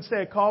 Like Reuben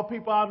said, call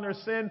people out in their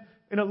sin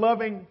in a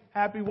loving,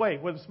 happy way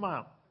with a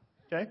smile,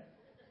 okay?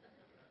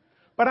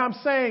 But I'm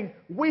saying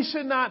we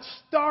should not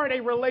start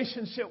a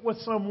relationship with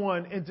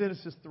someone in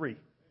Genesis 3.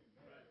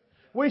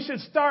 We should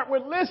start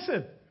with,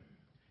 listen,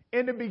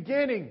 in the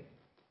beginning,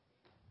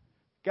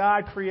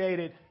 God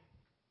created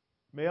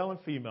male and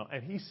female,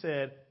 and he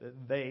said that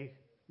they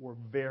were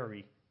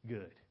very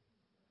good.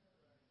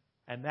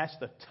 And that's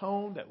the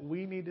tone that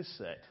we need to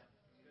set.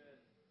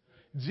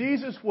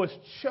 Jesus was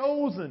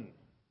chosen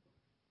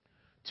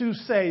to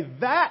say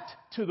that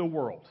to the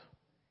world.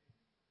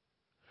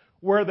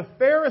 Where the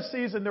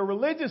Pharisees and the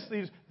religious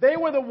leaders, they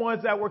were the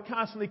ones that were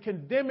constantly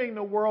condemning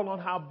the world on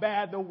how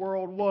bad the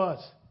world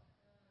was.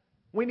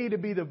 We need to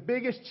be the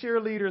biggest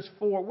cheerleaders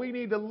for. We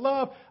need to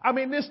love. I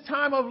mean, this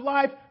time of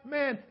life,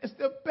 man, it's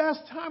the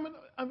best time.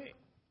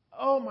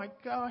 Oh my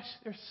gosh,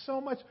 there's so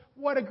much.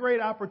 What a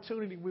great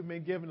opportunity we've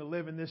been given to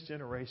live in this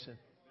generation.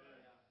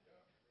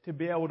 To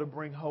be able to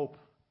bring hope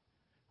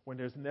when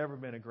there's never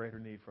been a greater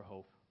need for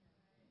hope.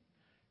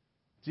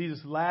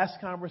 Jesus' last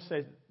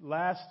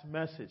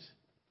message.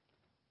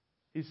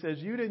 He says,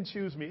 you didn't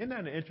choose me. Isn't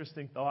that an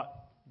interesting thought?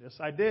 Yes,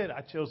 I did.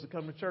 I chose to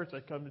come to church. I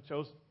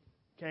chose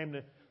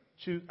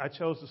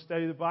to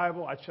study the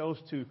Bible.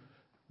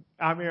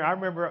 I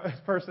remember a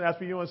person asked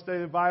me, you want to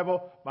study the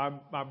Bible?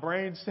 My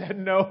brain said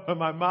no, and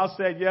my mouth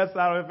said yes.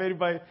 I don't know if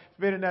anybody's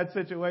been in that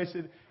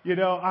situation.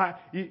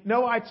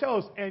 I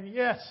chose. And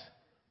yes,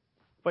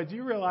 But do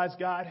you realize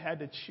God had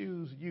to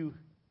choose you?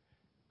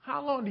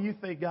 How long do you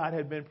think God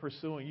had been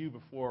pursuing you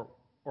before,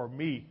 or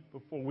me,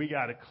 before we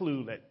got a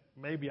clue that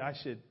maybe I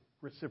should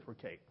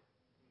reciprocate?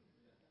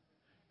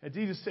 And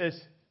Jesus says,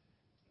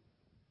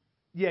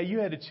 yeah, you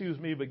had to choose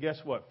me, but guess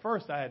what?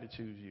 First, I had to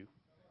choose you.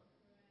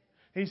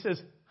 He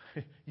says,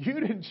 you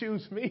didn't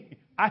choose me.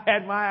 I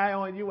had my eye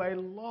on you a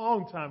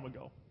long time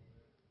ago,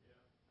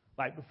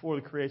 like before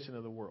the creation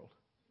of the world.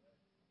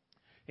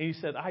 And he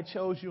said, I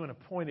chose you and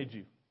appointed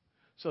you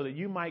so that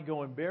you might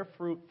go and bear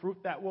fruit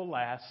that will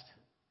last.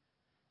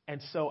 And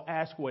so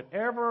ask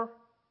whatever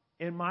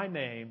in my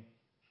name,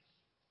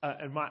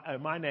 and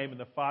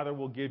the Father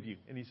will give you.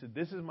 And he said,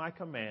 this is my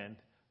command,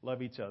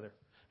 love each other.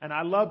 And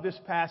I love this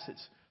passage.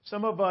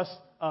 Some of us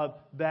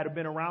that have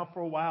been around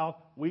for a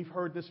while, we've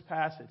heard this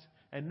passage.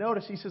 And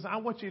notice he says, I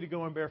want you to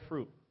go and bear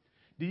fruit.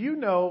 Do you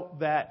know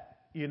that,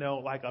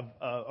 like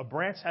a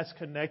branch has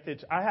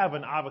connected? I have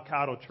an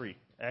avocado tree,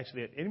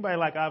 actually. Anybody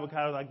like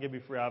avocados? I'll give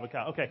you free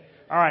avocado. Okay.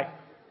 All right.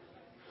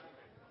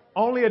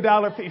 Only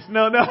 $1 a piece.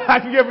 No, I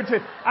can give it to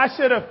you. I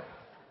should have.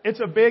 It's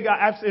a big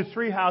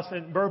tree house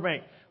in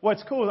Burbank.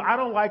 What's cool is I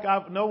don't like,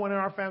 no one in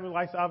our family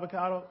likes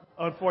avocado,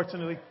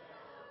 unfortunately.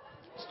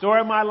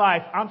 Story of my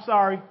life. I'm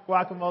sorry,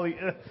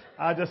 guacamole.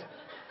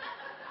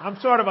 I'm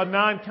sort of a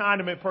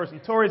non-condiment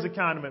person. Tori's a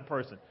condiment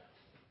person.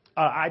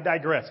 I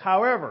digress.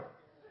 However,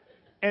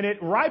 and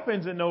it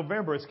ripens in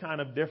November. It's kind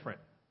of different.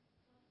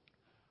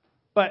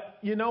 But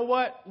you know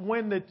what?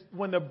 When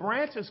the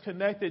branch is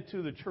connected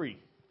to the tree,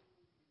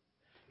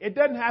 it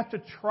doesn't have to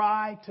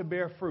try to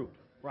bear fruit,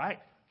 right?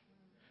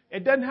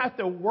 It doesn't have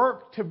to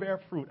work to bear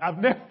fruit. I've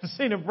never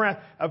seen a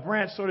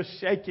branch sort of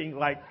shaking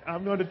like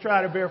I'm going to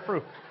try to bear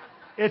fruit.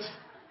 If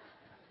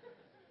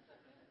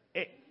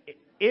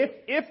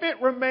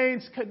it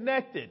remains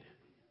connected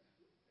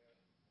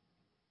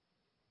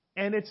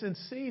and it's in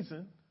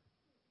season,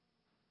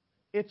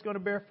 it's going to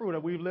bear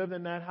fruit. We've lived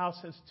in that house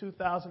since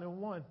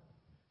 2001.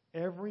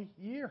 Every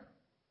year,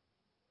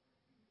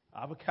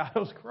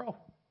 avocados grow.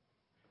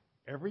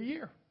 Every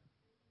year,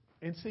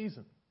 in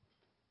season.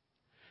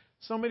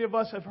 So many of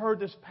us have heard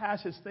this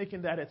passage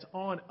thinking that it's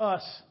on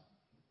us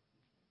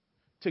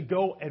to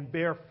go and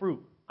bear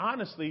fruit.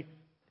 Honestly,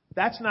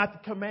 that's not the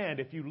command.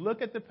 If you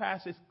look at the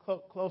passage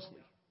closely,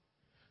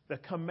 the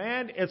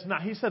command is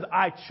not. He said,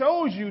 I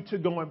chose you to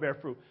go and bear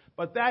fruit.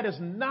 But that is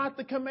not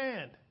the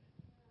command.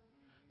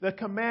 The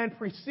command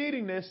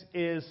preceding this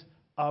is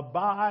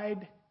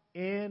abide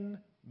in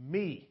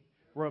me.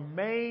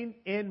 Remain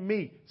in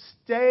me.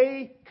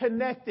 Stay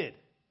connected.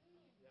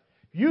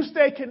 You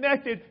stay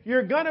connected,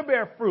 you're going to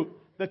bear fruit.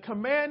 The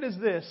command is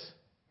this: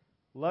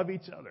 love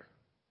each other.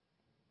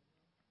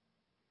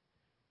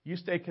 You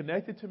stay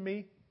connected to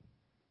me,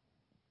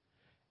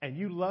 and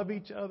you love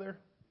each other,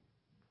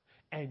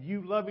 and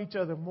you love each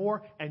other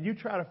more, and you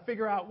try to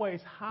figure out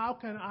ways, how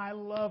can I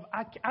love?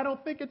 I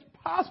don't think it's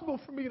possible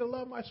for me to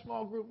love my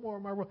small group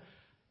more.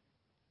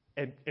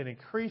 And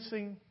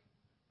increasing,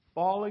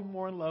 falling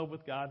more in love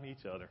with God and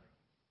each other.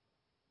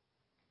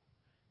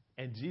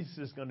 And Jesus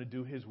is going to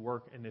do his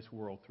work in this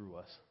world through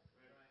us.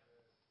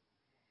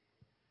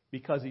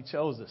 Because he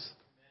chose us.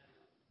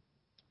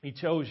 He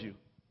chose you.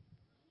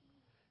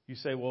 You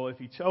say, well, if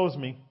he chose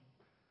me,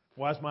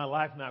 why is my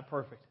life not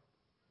perfect?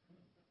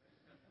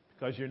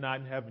 Because you're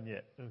not in heaven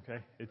yet,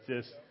 okay? It's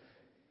just,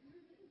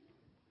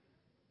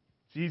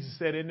 Jesus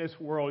said, in this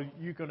world,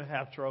 you're going to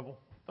have trouble.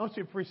 Don't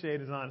you appreciate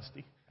his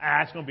honesty?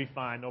 It's going to be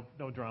fine.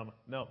 No drama.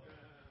 No.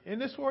 In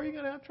this world, you're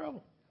going to have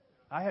trouble.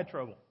 I had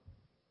trouble.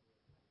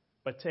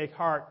 But take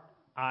heart,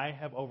 I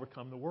have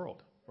overcome the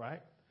world,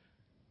 right?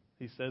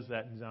 He says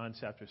that in John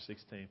chapter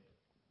 16.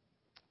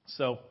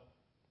 So,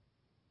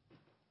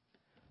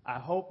 I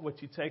hope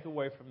what you take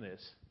away from this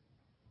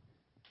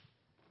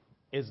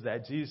is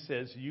that Jesus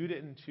says you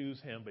didn't choose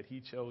him, but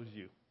he chose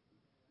you.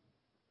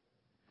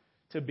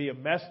 To be a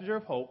messenger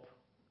of hope,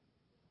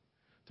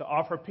 to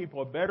offer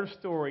people a better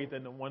story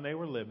than the one they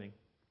were living,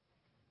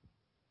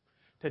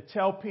 to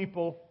tell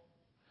people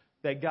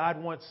that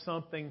God wants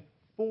something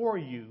for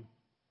you,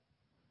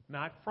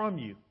 not from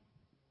you.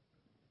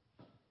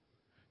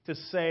 To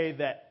say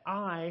that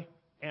I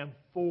am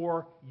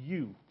for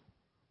you,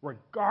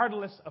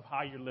 regardless of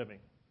how you're living.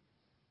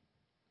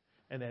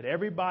 And that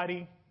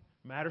everybody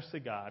matters to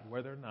God,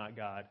 whether or not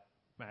God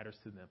matters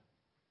to them.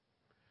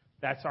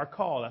 That's our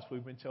call. That's what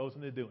we've been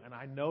chosen to do. And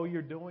I know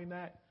you're doing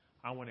that.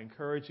 I want to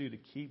encourage you to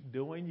keep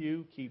doing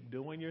you, keep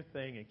doing your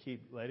thing, and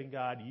keep letting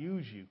God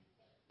use you.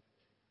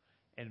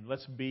 And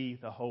let's be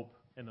the hope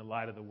and the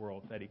light of the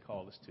world that he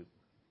called us to.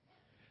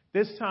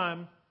 This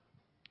time,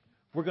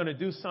 we're going to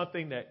do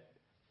something that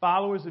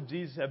followers of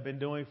Jesus have been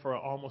doing for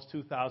almost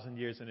 2,000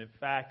 years. And in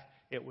fact,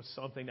 it was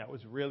something that was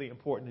really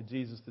important to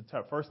Jesus. The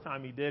first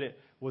time he did it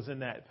was in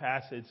that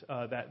passage,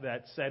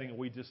 that setting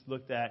we just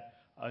looked at,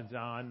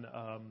 John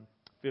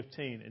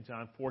 15 and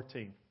John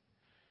 14.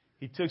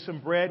 He took some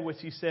bread, which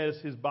he says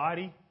his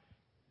body,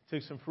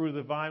 took some fruit of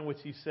the vine, which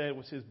he said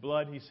was his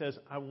blood. He says,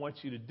 I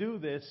want you to do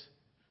this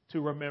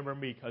to remember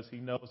me, because he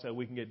knows that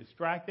we can get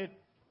distracted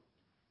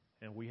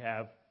and we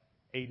have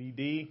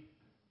ADD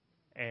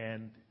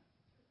and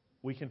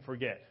we can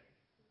forget.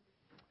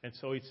 And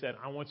so he said,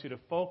 I want you to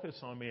focus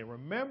on me and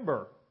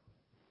remember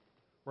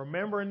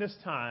in this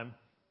time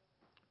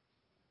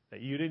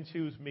that you didn't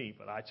choose me,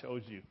 but I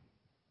chose you.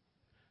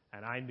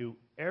 And I knew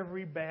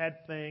every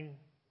bad thing,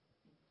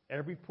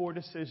 every poor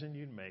decision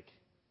you'd make,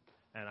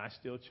 and I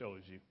still chose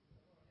you,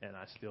 and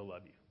I still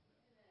love you.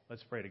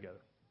 Let's pray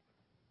together.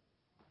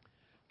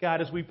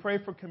 God, as we pray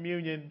for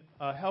communion,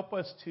 help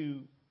us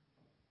to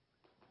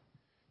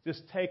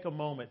just take a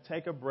moment,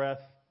 take a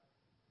breath,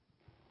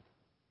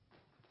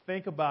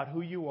 think about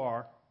who you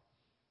are,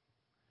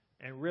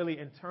 and really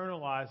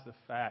internalize the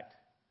fact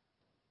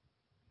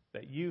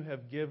that you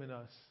have given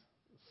us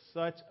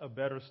such a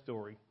better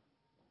story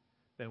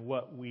than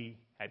what we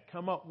had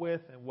come up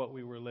with and what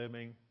we were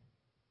living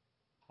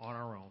on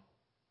our own.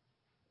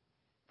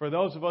 For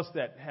those of us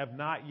that have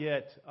not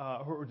yet,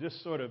 who are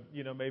just sort of,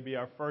 maybe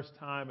our first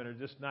time and are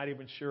just not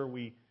even sure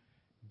we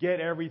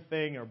get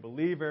everything or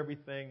believe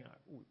everything,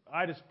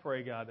 I just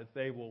pray, God, that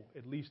they will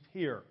at least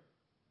hear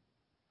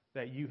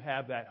that you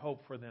have that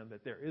hope for them,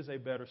 that there is a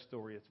better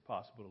story it's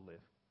possible to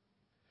live.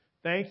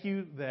 Thank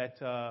you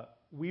that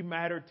we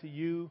mattered to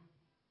you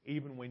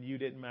even when you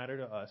didn't matter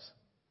to us.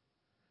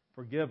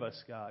 Forgive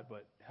us, God,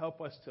 but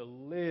help us to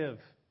live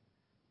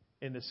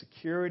in the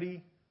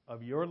security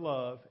of your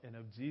love and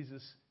of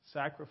Jesus'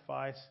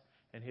 sacrifice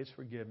and his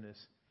forgiveness.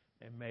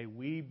 And may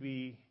we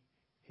be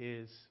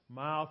his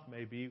mouth,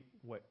 may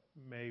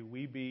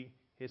we be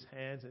his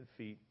hands and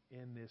feet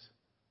in this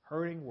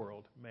hurting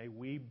world. May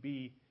we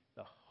be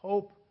the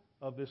hope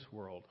of this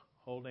world,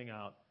 holding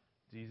out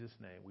Jesus'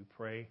 name. We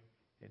pray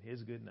in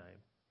his good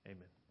name.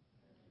 Amen.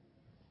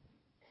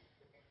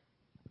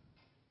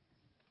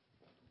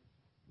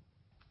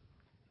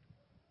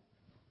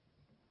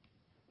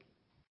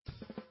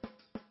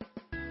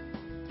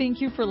 Thank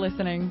you for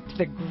listening to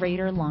the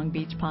Greater Long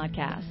Beach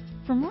Podcast.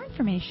 For more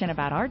information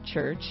about our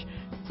church,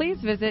 please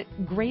visit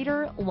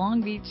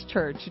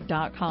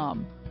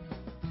greaterlongbeachchurch.com.